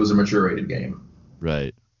 And it was a mature rated game.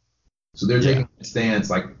 Right. So they're taking a stance,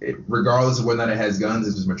 like, regardless of whether or not it has guns,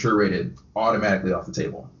 if it's mature rated, automatically off the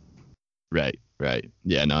table. Right.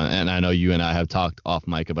 Yeah, no, and I know you and I have talked off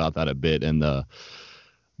mic about that a bit, and the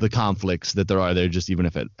conflicts that there are there, just even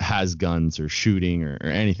if it has guns or shooting or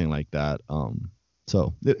anything like that.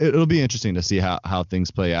 So it'll be interesting to see how things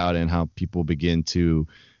play out and how people begin to,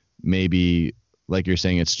 maybe, like you're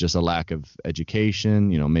saying, it's just a lack of education.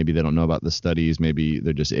 Maybe they don't know about the studies. Maybe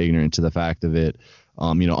they're just ignorant to the fact of it.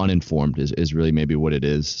 Uninformed is really maybe what it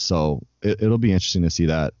is. So it'll be interesting to see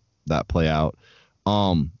that play out.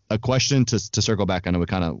 A question to circle back. I know we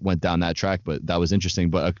kind of went down that track, but that was interesting.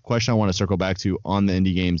 But a question I want to circle back to on the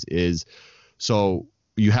indie games is, so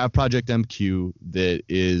you have ProjectMQ that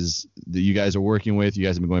you guys are working with. You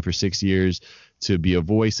guys have been going for 6 years to be a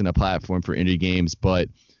voice and a platform for indie games, but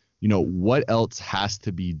what else has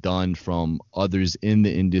to be done from others in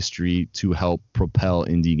the industry to help propel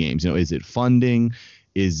indie games? Is it funding?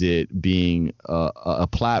 Is it being a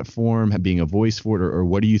platform, being a voice for it, or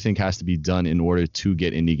what do you think has to be done in order to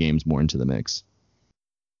get indie games more into the mix?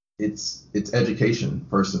 It's education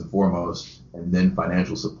first and foremost, and then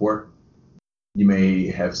financial support. You may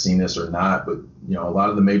have seen this or not, but a lot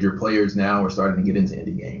of the major players now are starting to get into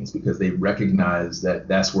indie games because they recognize that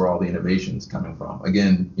that's where all the innovation is coming from.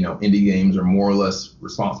 Again, indie games are more or less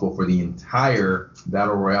responsible for the entire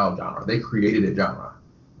battle royale genre. They created a genre,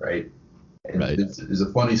 right? And right. There's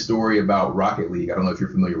a funny story about Rocket League. I don't know if you're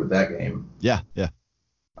familiar with that game. Yeah.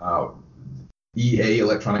 EA,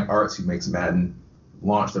 Electronic Arts, who makes Madden,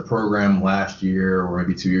 launched a program last year or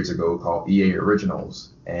maybe 2 years ago called EA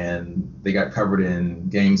Originals, and they got covered in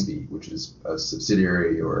GamesBeat, which is a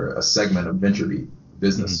subsidiary or a segment of VentureBeat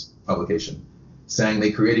business publication, saying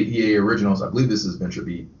they created EA Originals, I believe this is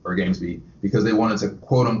VentureBeat or GamesBeat, because they wanted to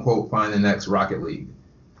quote unquote find the next Rocket League.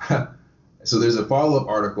 So there's a follow-up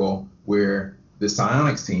article where the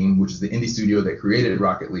Psyonix team, which is the indie studio that created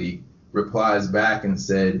Rocket League, replies back and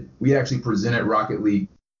said, we actually presented Rocket League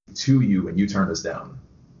to you and you turned us down.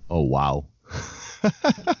 Oh, wow.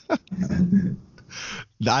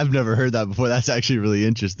 I've never heard that before. That's actually really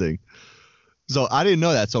interesting. So I didn't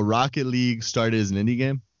know that. So Rocket League started as an indie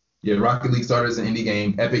game? Yeah, Rocket League started as an indie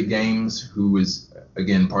game. Epic Games, who is,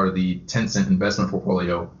 again, part of the Tencent investment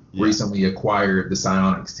portfolio, recently acquired the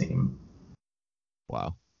Psyonix team.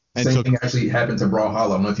 Wow. And same thing actually happened to Brawlhalla. I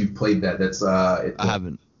don't know if you've played that. That's I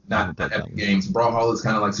haven't. Not Epic Games. Brawlhalla is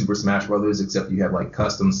kind of like Super Smash Brothers, except you have like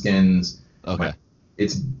custom skins. Okay.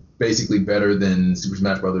 It's basically better than Super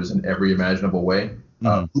Smash Brothers in every imaginable way.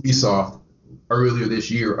 Ubisoft earlier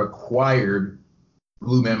this year acquired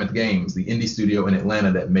Blue Mammoth Games, the indie studio in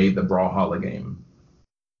Atlanta that made the Brawlhalla game.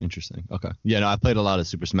 Interesting. Okay. Yeah, no, I played a lot of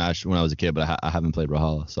Super Smash when I was a kid, but I haven't played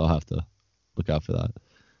Brawlhalla, so I'll have to look out for that.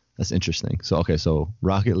 That's interesting. So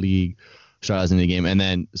Rocket League started as an indie game, and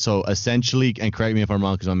then so essentially, and correct me if I'm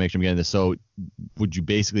wrong because I want to make sure I'm getting this. So would you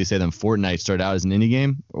basically say then Fortnite started out as an indie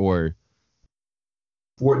game, or?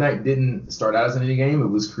 Fortnite didn't start out as an indie game. It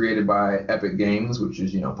was created by Epic Games, which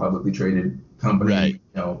is, publicly traded company. Right.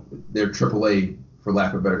 They're AAA for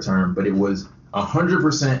lack of a better term, but it was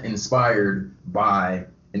 100% inspired by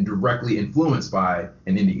and directly influenced by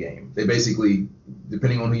an indie game. They basically,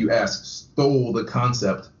 depending on who you ask, stole the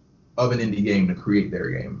concept of an indie game to create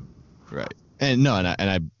their game. Right. And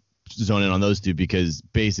I zone in on those two because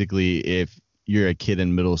basically if you're a kid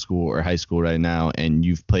in middle school or high school right now and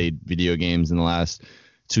you've played video games in the last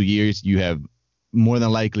 2 years, you have more than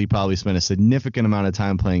likely probably spent a significant amount of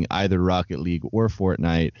time playing either Rocket League or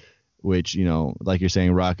Fortnite, which, like you're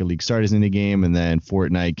saying, Rocket League started as an indie game and then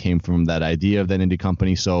Fortnite came from that idea of that indie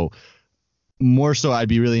company. So more so, I'd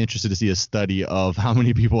be really interested to see a study of how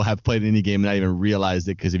many people have played an indie game and not even realized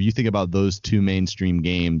it. Because if you think about those two mainstream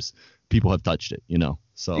games, people have touched it,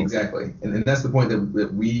 So exactly, and that's the point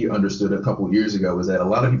that we understood a couple of years ago is that a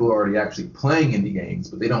lot of people are already actually playing indie games,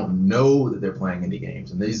 but they don't know that they're playing indie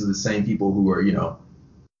games. And these are the same people who are,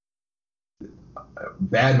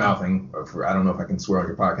 bad mouthing. I don't know if I can swear on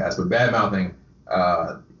your podcast, but bad mouthing,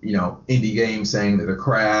 indie games, saying that they're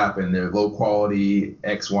crap and they're low quality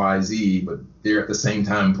X, Y, Z, but they're at the same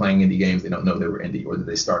time playing indie games. They don't know they were indie or that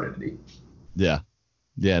they started indie. Yeah,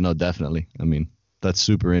 no, definitely. I mean, that's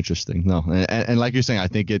super interesting. No, and like you're saying, I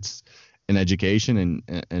think it's an education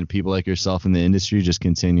and people like yourself in the industry just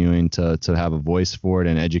continuing to have a voice for it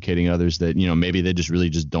and educating others that, maybe they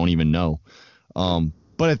just don't even know.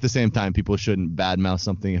 But at the same time, people shouldn't badmouth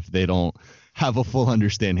something if they don't have a full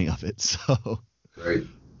understanding of it. So, right.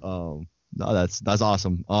 No, that's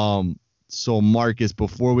awesome. So Marcus,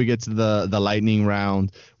 before we get to the lightning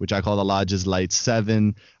round, which I call the Lodge's Light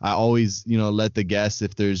 7, I always, let the guests,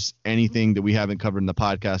 if there's anything that we haven't covered in the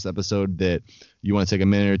podcast episode that you want to take a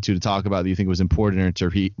minute or two to talk about that you think was important or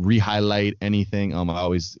to re-highlight anything, I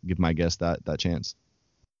always give my guests that chance.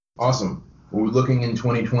 Awesome. Well, we're looking in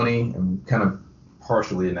 2020, and we kind of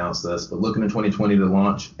partially announced this, but looking in 2020 to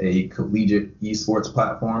launch a collegiate esports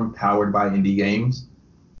platform powered by indie games.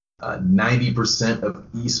 90% of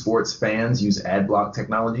esports fans use ad block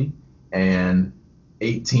technology, and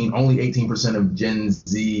only 18% of Gen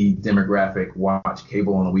Z demographic watch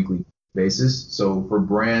cable on a weekly basis. So for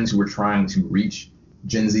brands who are trying to reach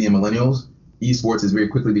Gen Z and millennials, esports is very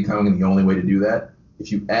quickly becoming the only way to do that.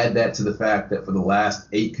 If you add that to the fact that for the last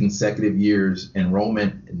 8 consecutive years,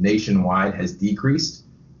 enrollment nationwide has decreased,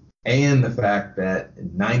 and the fact that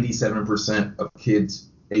 97% of kids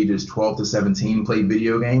ages 12 to 17 play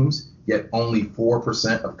video games, yet only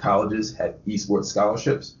 4% of colleges have esports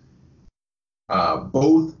scholarships.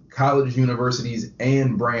 Both colleges, universities,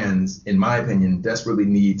 and brands, in my opinion, desperately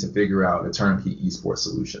need to figure out a turnkey esports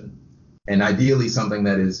solution. And ideally something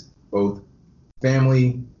that is both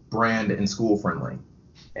family, brand, and school friendly.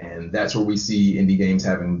 And that's where we see indie games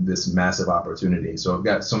having this massive opportunity. So I've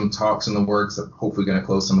got some talks in the works. I'm hopefully going to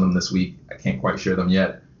close some of them this week. I can't quite share them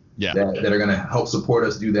yet. Yeah. That are going to help support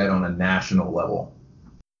us do that on a national level.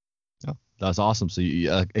 Oh, that's awesome. So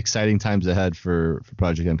exciting times ahead for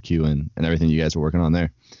ProjectMQ and everything you guys are working on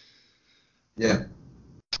there. Yeah.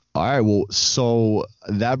 All right. Well, so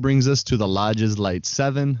that brings us to the Lodge's Light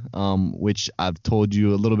 7, which I've told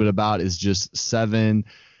you a little bit about is just 7.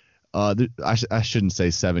 I shouldn't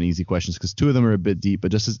say 7 easy questions because 2 of them are a bit deep,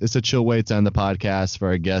 but just it's a chill way to end the podcast for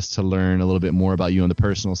our guests to learn a little bit more about you on the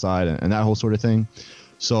personal side and that whole sort of thing.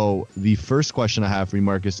 So the first question I have for you,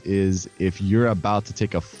 Marcus, is if you're about to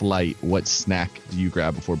take a flight, what snack do you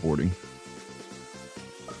grab before boarding?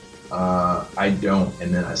 I don't,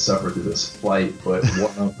 and then I suffer through this flight. But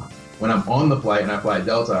when I'm on the flight and I fly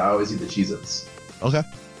Delta, I always eat the Cheez-Its. Okay,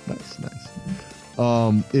 nice.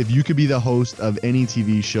 If you could be the host of any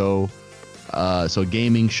TV show, so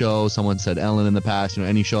gaming show, someone said Ellen in the past,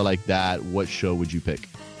 any show like that, what show would you pick?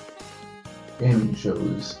 Gaming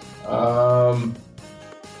shows.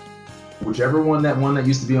 Whichever one that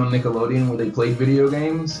used to be on Nickelodeon where they played video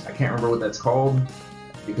games. I can't remember what that's called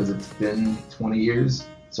because it's been 20 years.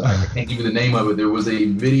 So I can't give you the name of it. There was a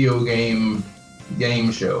video game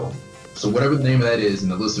show. So whatever the name of that is,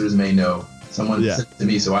 and the listeners may know, someone sent it to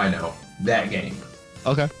me so I know, that game.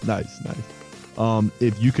 Okay, nice.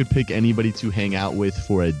 If you could pick anybody to hang out with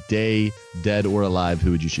for a day, dead or alive,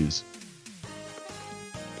 who would you choose?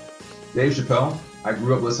 Dave Chappelle. I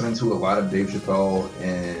grew up listening to a lot of Dave Chappelle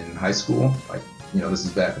in high school. Like, this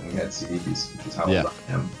is back when we had CDs, which is how old I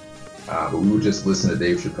am. But we would just listen to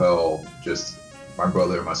Dave Chappelle, just my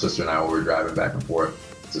brother, my sister, and I, when we were driving back and forth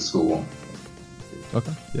to school.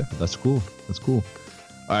 Okay, yeah, that's cool. All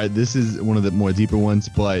right, this is one of the more deeper ones,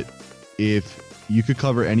 but if you could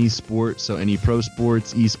cover any sport, so any pro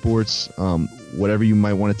sports, esports, whatever you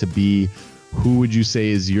might want it to be, who would you say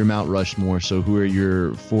is your Mount Rushmore? So who are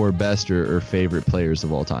your 4 best or favorite players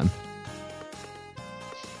of all time?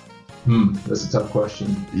 That's a tough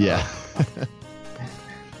question. Yeah.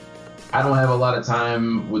 I don't have a lot of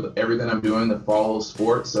time with everything I'm doing to follow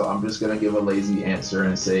sports, so I'm just going to give a lazy answer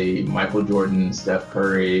and say Michael Jordan, Steph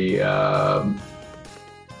Curry,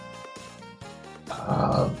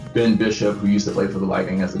 Ben Bishop, who used to play for the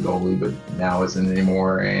Lightning as a goalie, but now isn't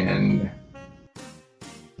anymore, and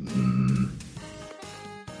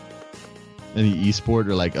any esport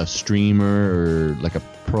or like a streamer or like a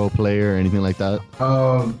pro player or anything like that?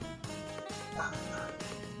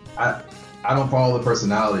 I don't follow the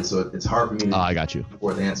personality, so it's hard for me to I got you.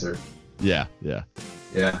 For the answer. Yeah.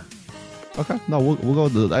 Okay. No, we'll go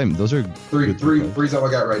with those are three's all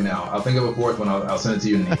I got right now. I'll think of a 4th one. I'll send it to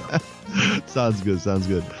you in an email. Sounds good.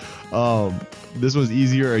 This one's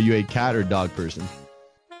easier. Are you a cat or dog person?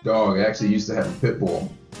 Dog. I actually used to have a pit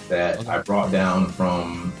bull that I brought down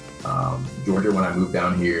from Georgia when I moved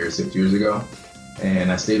down here 6 years ago.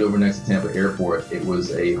 And I stayed over next to Tampa Airport. It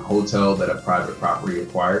was a hotel that a private property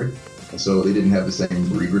acquired. And so they didn't have the same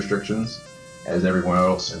breed restrictions as everyone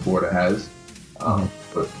else in Florida has.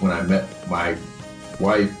 But when I met my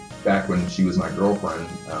wife back when she was my girlfriend,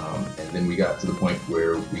 and then we got to the point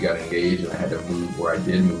where we got engaged and I had to move, or I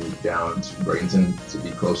did move down to Bradenton to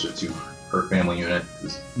be closer to her family unit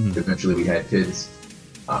because eventually we had kids.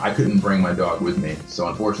 I couldn't bring my dog with me. So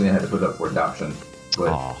unfortunately I had to put it up for adoption.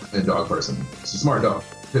 But I'm a dog person. It's a smart dog.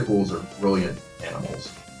 Pit bulls are brilliant animals.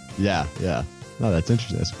 Yeah. No, that's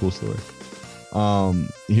interesting. That's a cool story.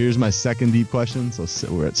 Here's my second deep question. So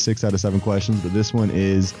we're at 6 out of 7 questions, but this one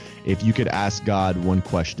is, if you could ask God one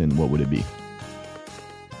question, what would it be?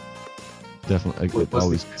 Definitely. What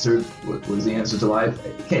was the answer to life?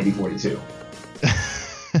 It can't be 42. I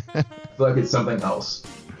feel like it's something else.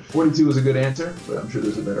 42 is a good answer, but I'm sure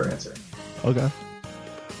there's a better answer. Okay.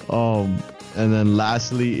 And then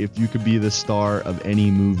lastly, if you could be the star of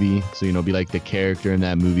any movie, so, be like the character in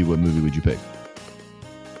that movie, what movie would you pick?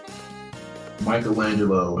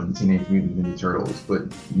 Michelangelo and Teenage Mutant Ninja Turtles, but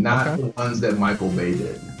not the ones that Michael Bay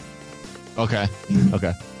did. Okay.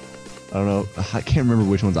 I don't know. I can't remember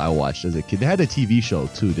which ones I watched as a kid. They had a TV show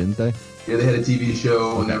too, didn't they? Yeah, they had a TV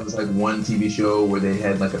show, and there was like one TV show where they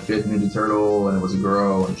had like a 5th Ninja Turtle, and it was a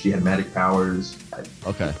girl, and she had magic powers.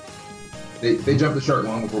 Okay. They jumped the shark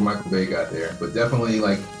long before Michael Bay got there, but definitely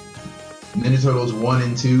like Ninja Turtles 1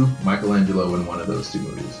 and 2, Michelangelo in one of those 2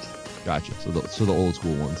 movies. Gotcha. So the old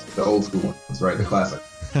school ones. The old school ones, right? The classic.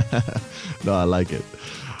 No, I like it.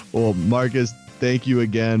 Well, Marcus, thank you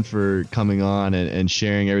again for coming on and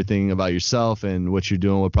sharing everything about yourself and what you're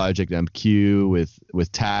doing with Project MQ,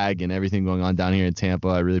 with Tag and everything going on down here in Tampa.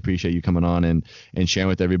 I really appreciate you coming on and sharing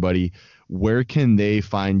with everybody. Where can they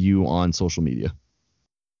find you on social media?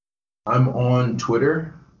 I'm on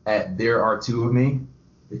Twitter at There Are Two of Me,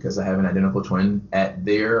 because I have an identical twin, at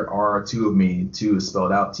There Are Two of Me, 2 is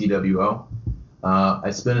spelled out TWO. I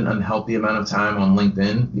spend an unhealthy amount of time on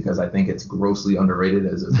LinkedIn because I think it's grossly underrated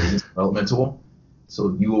as a business development tool.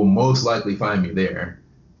 So you will most likely find me there.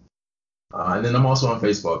 And then I'm also on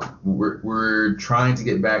Facebook. We're trying to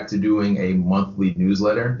get back to doing a monthly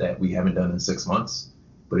newsletter that we haven't done in 6 months.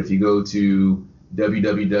 But if you go to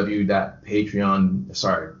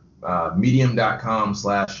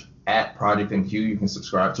medium.com/@ProjectMQ, you can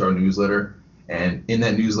subscribe to our newsletter. And in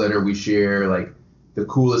that newsletter, we share like the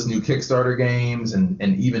coolest new Kickstarter games and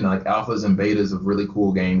even like alphas and betas of really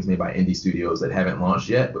cool games made by indie studios that haven't launched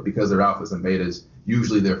yet. But because they're alphas and betas,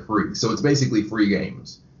 usually they're free. So it's basically free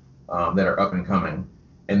games that are up and coming.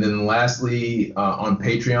 And then lastly, on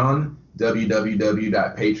Patreon,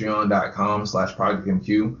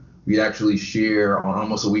 www.patreon.com/ProjectMQ, we actually share on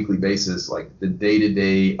almost a weekly basis, like the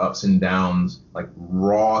day-to-day ups and downs, like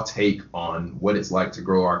raw take on what it's like to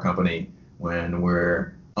grow our company when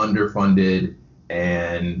we're underfunded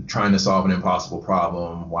and trying to solve an impossible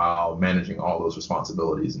problem while managing all those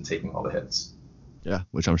responsibilities and taking all the hits. Yeah,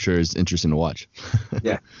 which I'm sure is interesting to watch.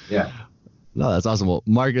 Yeah. No, that's awesome. Well,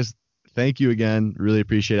 Marcus, thank you again. Really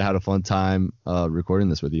appreciate it. Had a fun time recording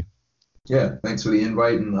this with you. Yeah, thanks for the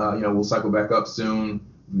invite, and we'll cycle back up soon.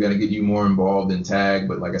 We've got to get you more involved in tag,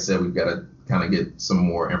 but like I said, we've got to kind of get some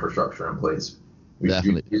more infrastructure in place.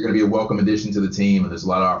 Definitely. You're going to be a welcome addition to the team, and there's a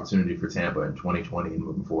lot of opportunity for Tampa in 2020 and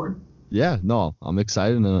moving forward. Yeah, no, I'm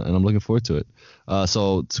excited and I'm looking forward to it.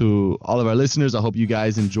 So to all of our listeners, I hope you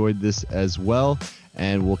guys enjoyed this as well,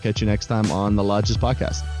 and we'll catch you next time on the Lodges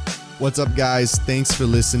Podcast. What's up, guys? Thanks for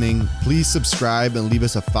listening. Please subscribe and leave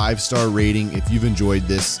us a 5-star rating if you've enjoyed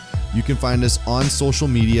this. You can find us on social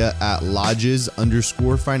media at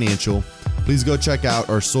Lodges_financial. Please go check out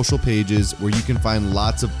our social pages where you can find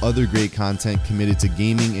lots of other great content committed to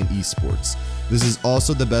gaming and esports. This is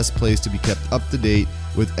also the best place to be kept up to date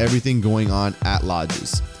with everything going on at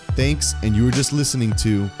Lodges. Thanks, and you were just listening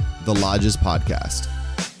to the Lodges Podcast.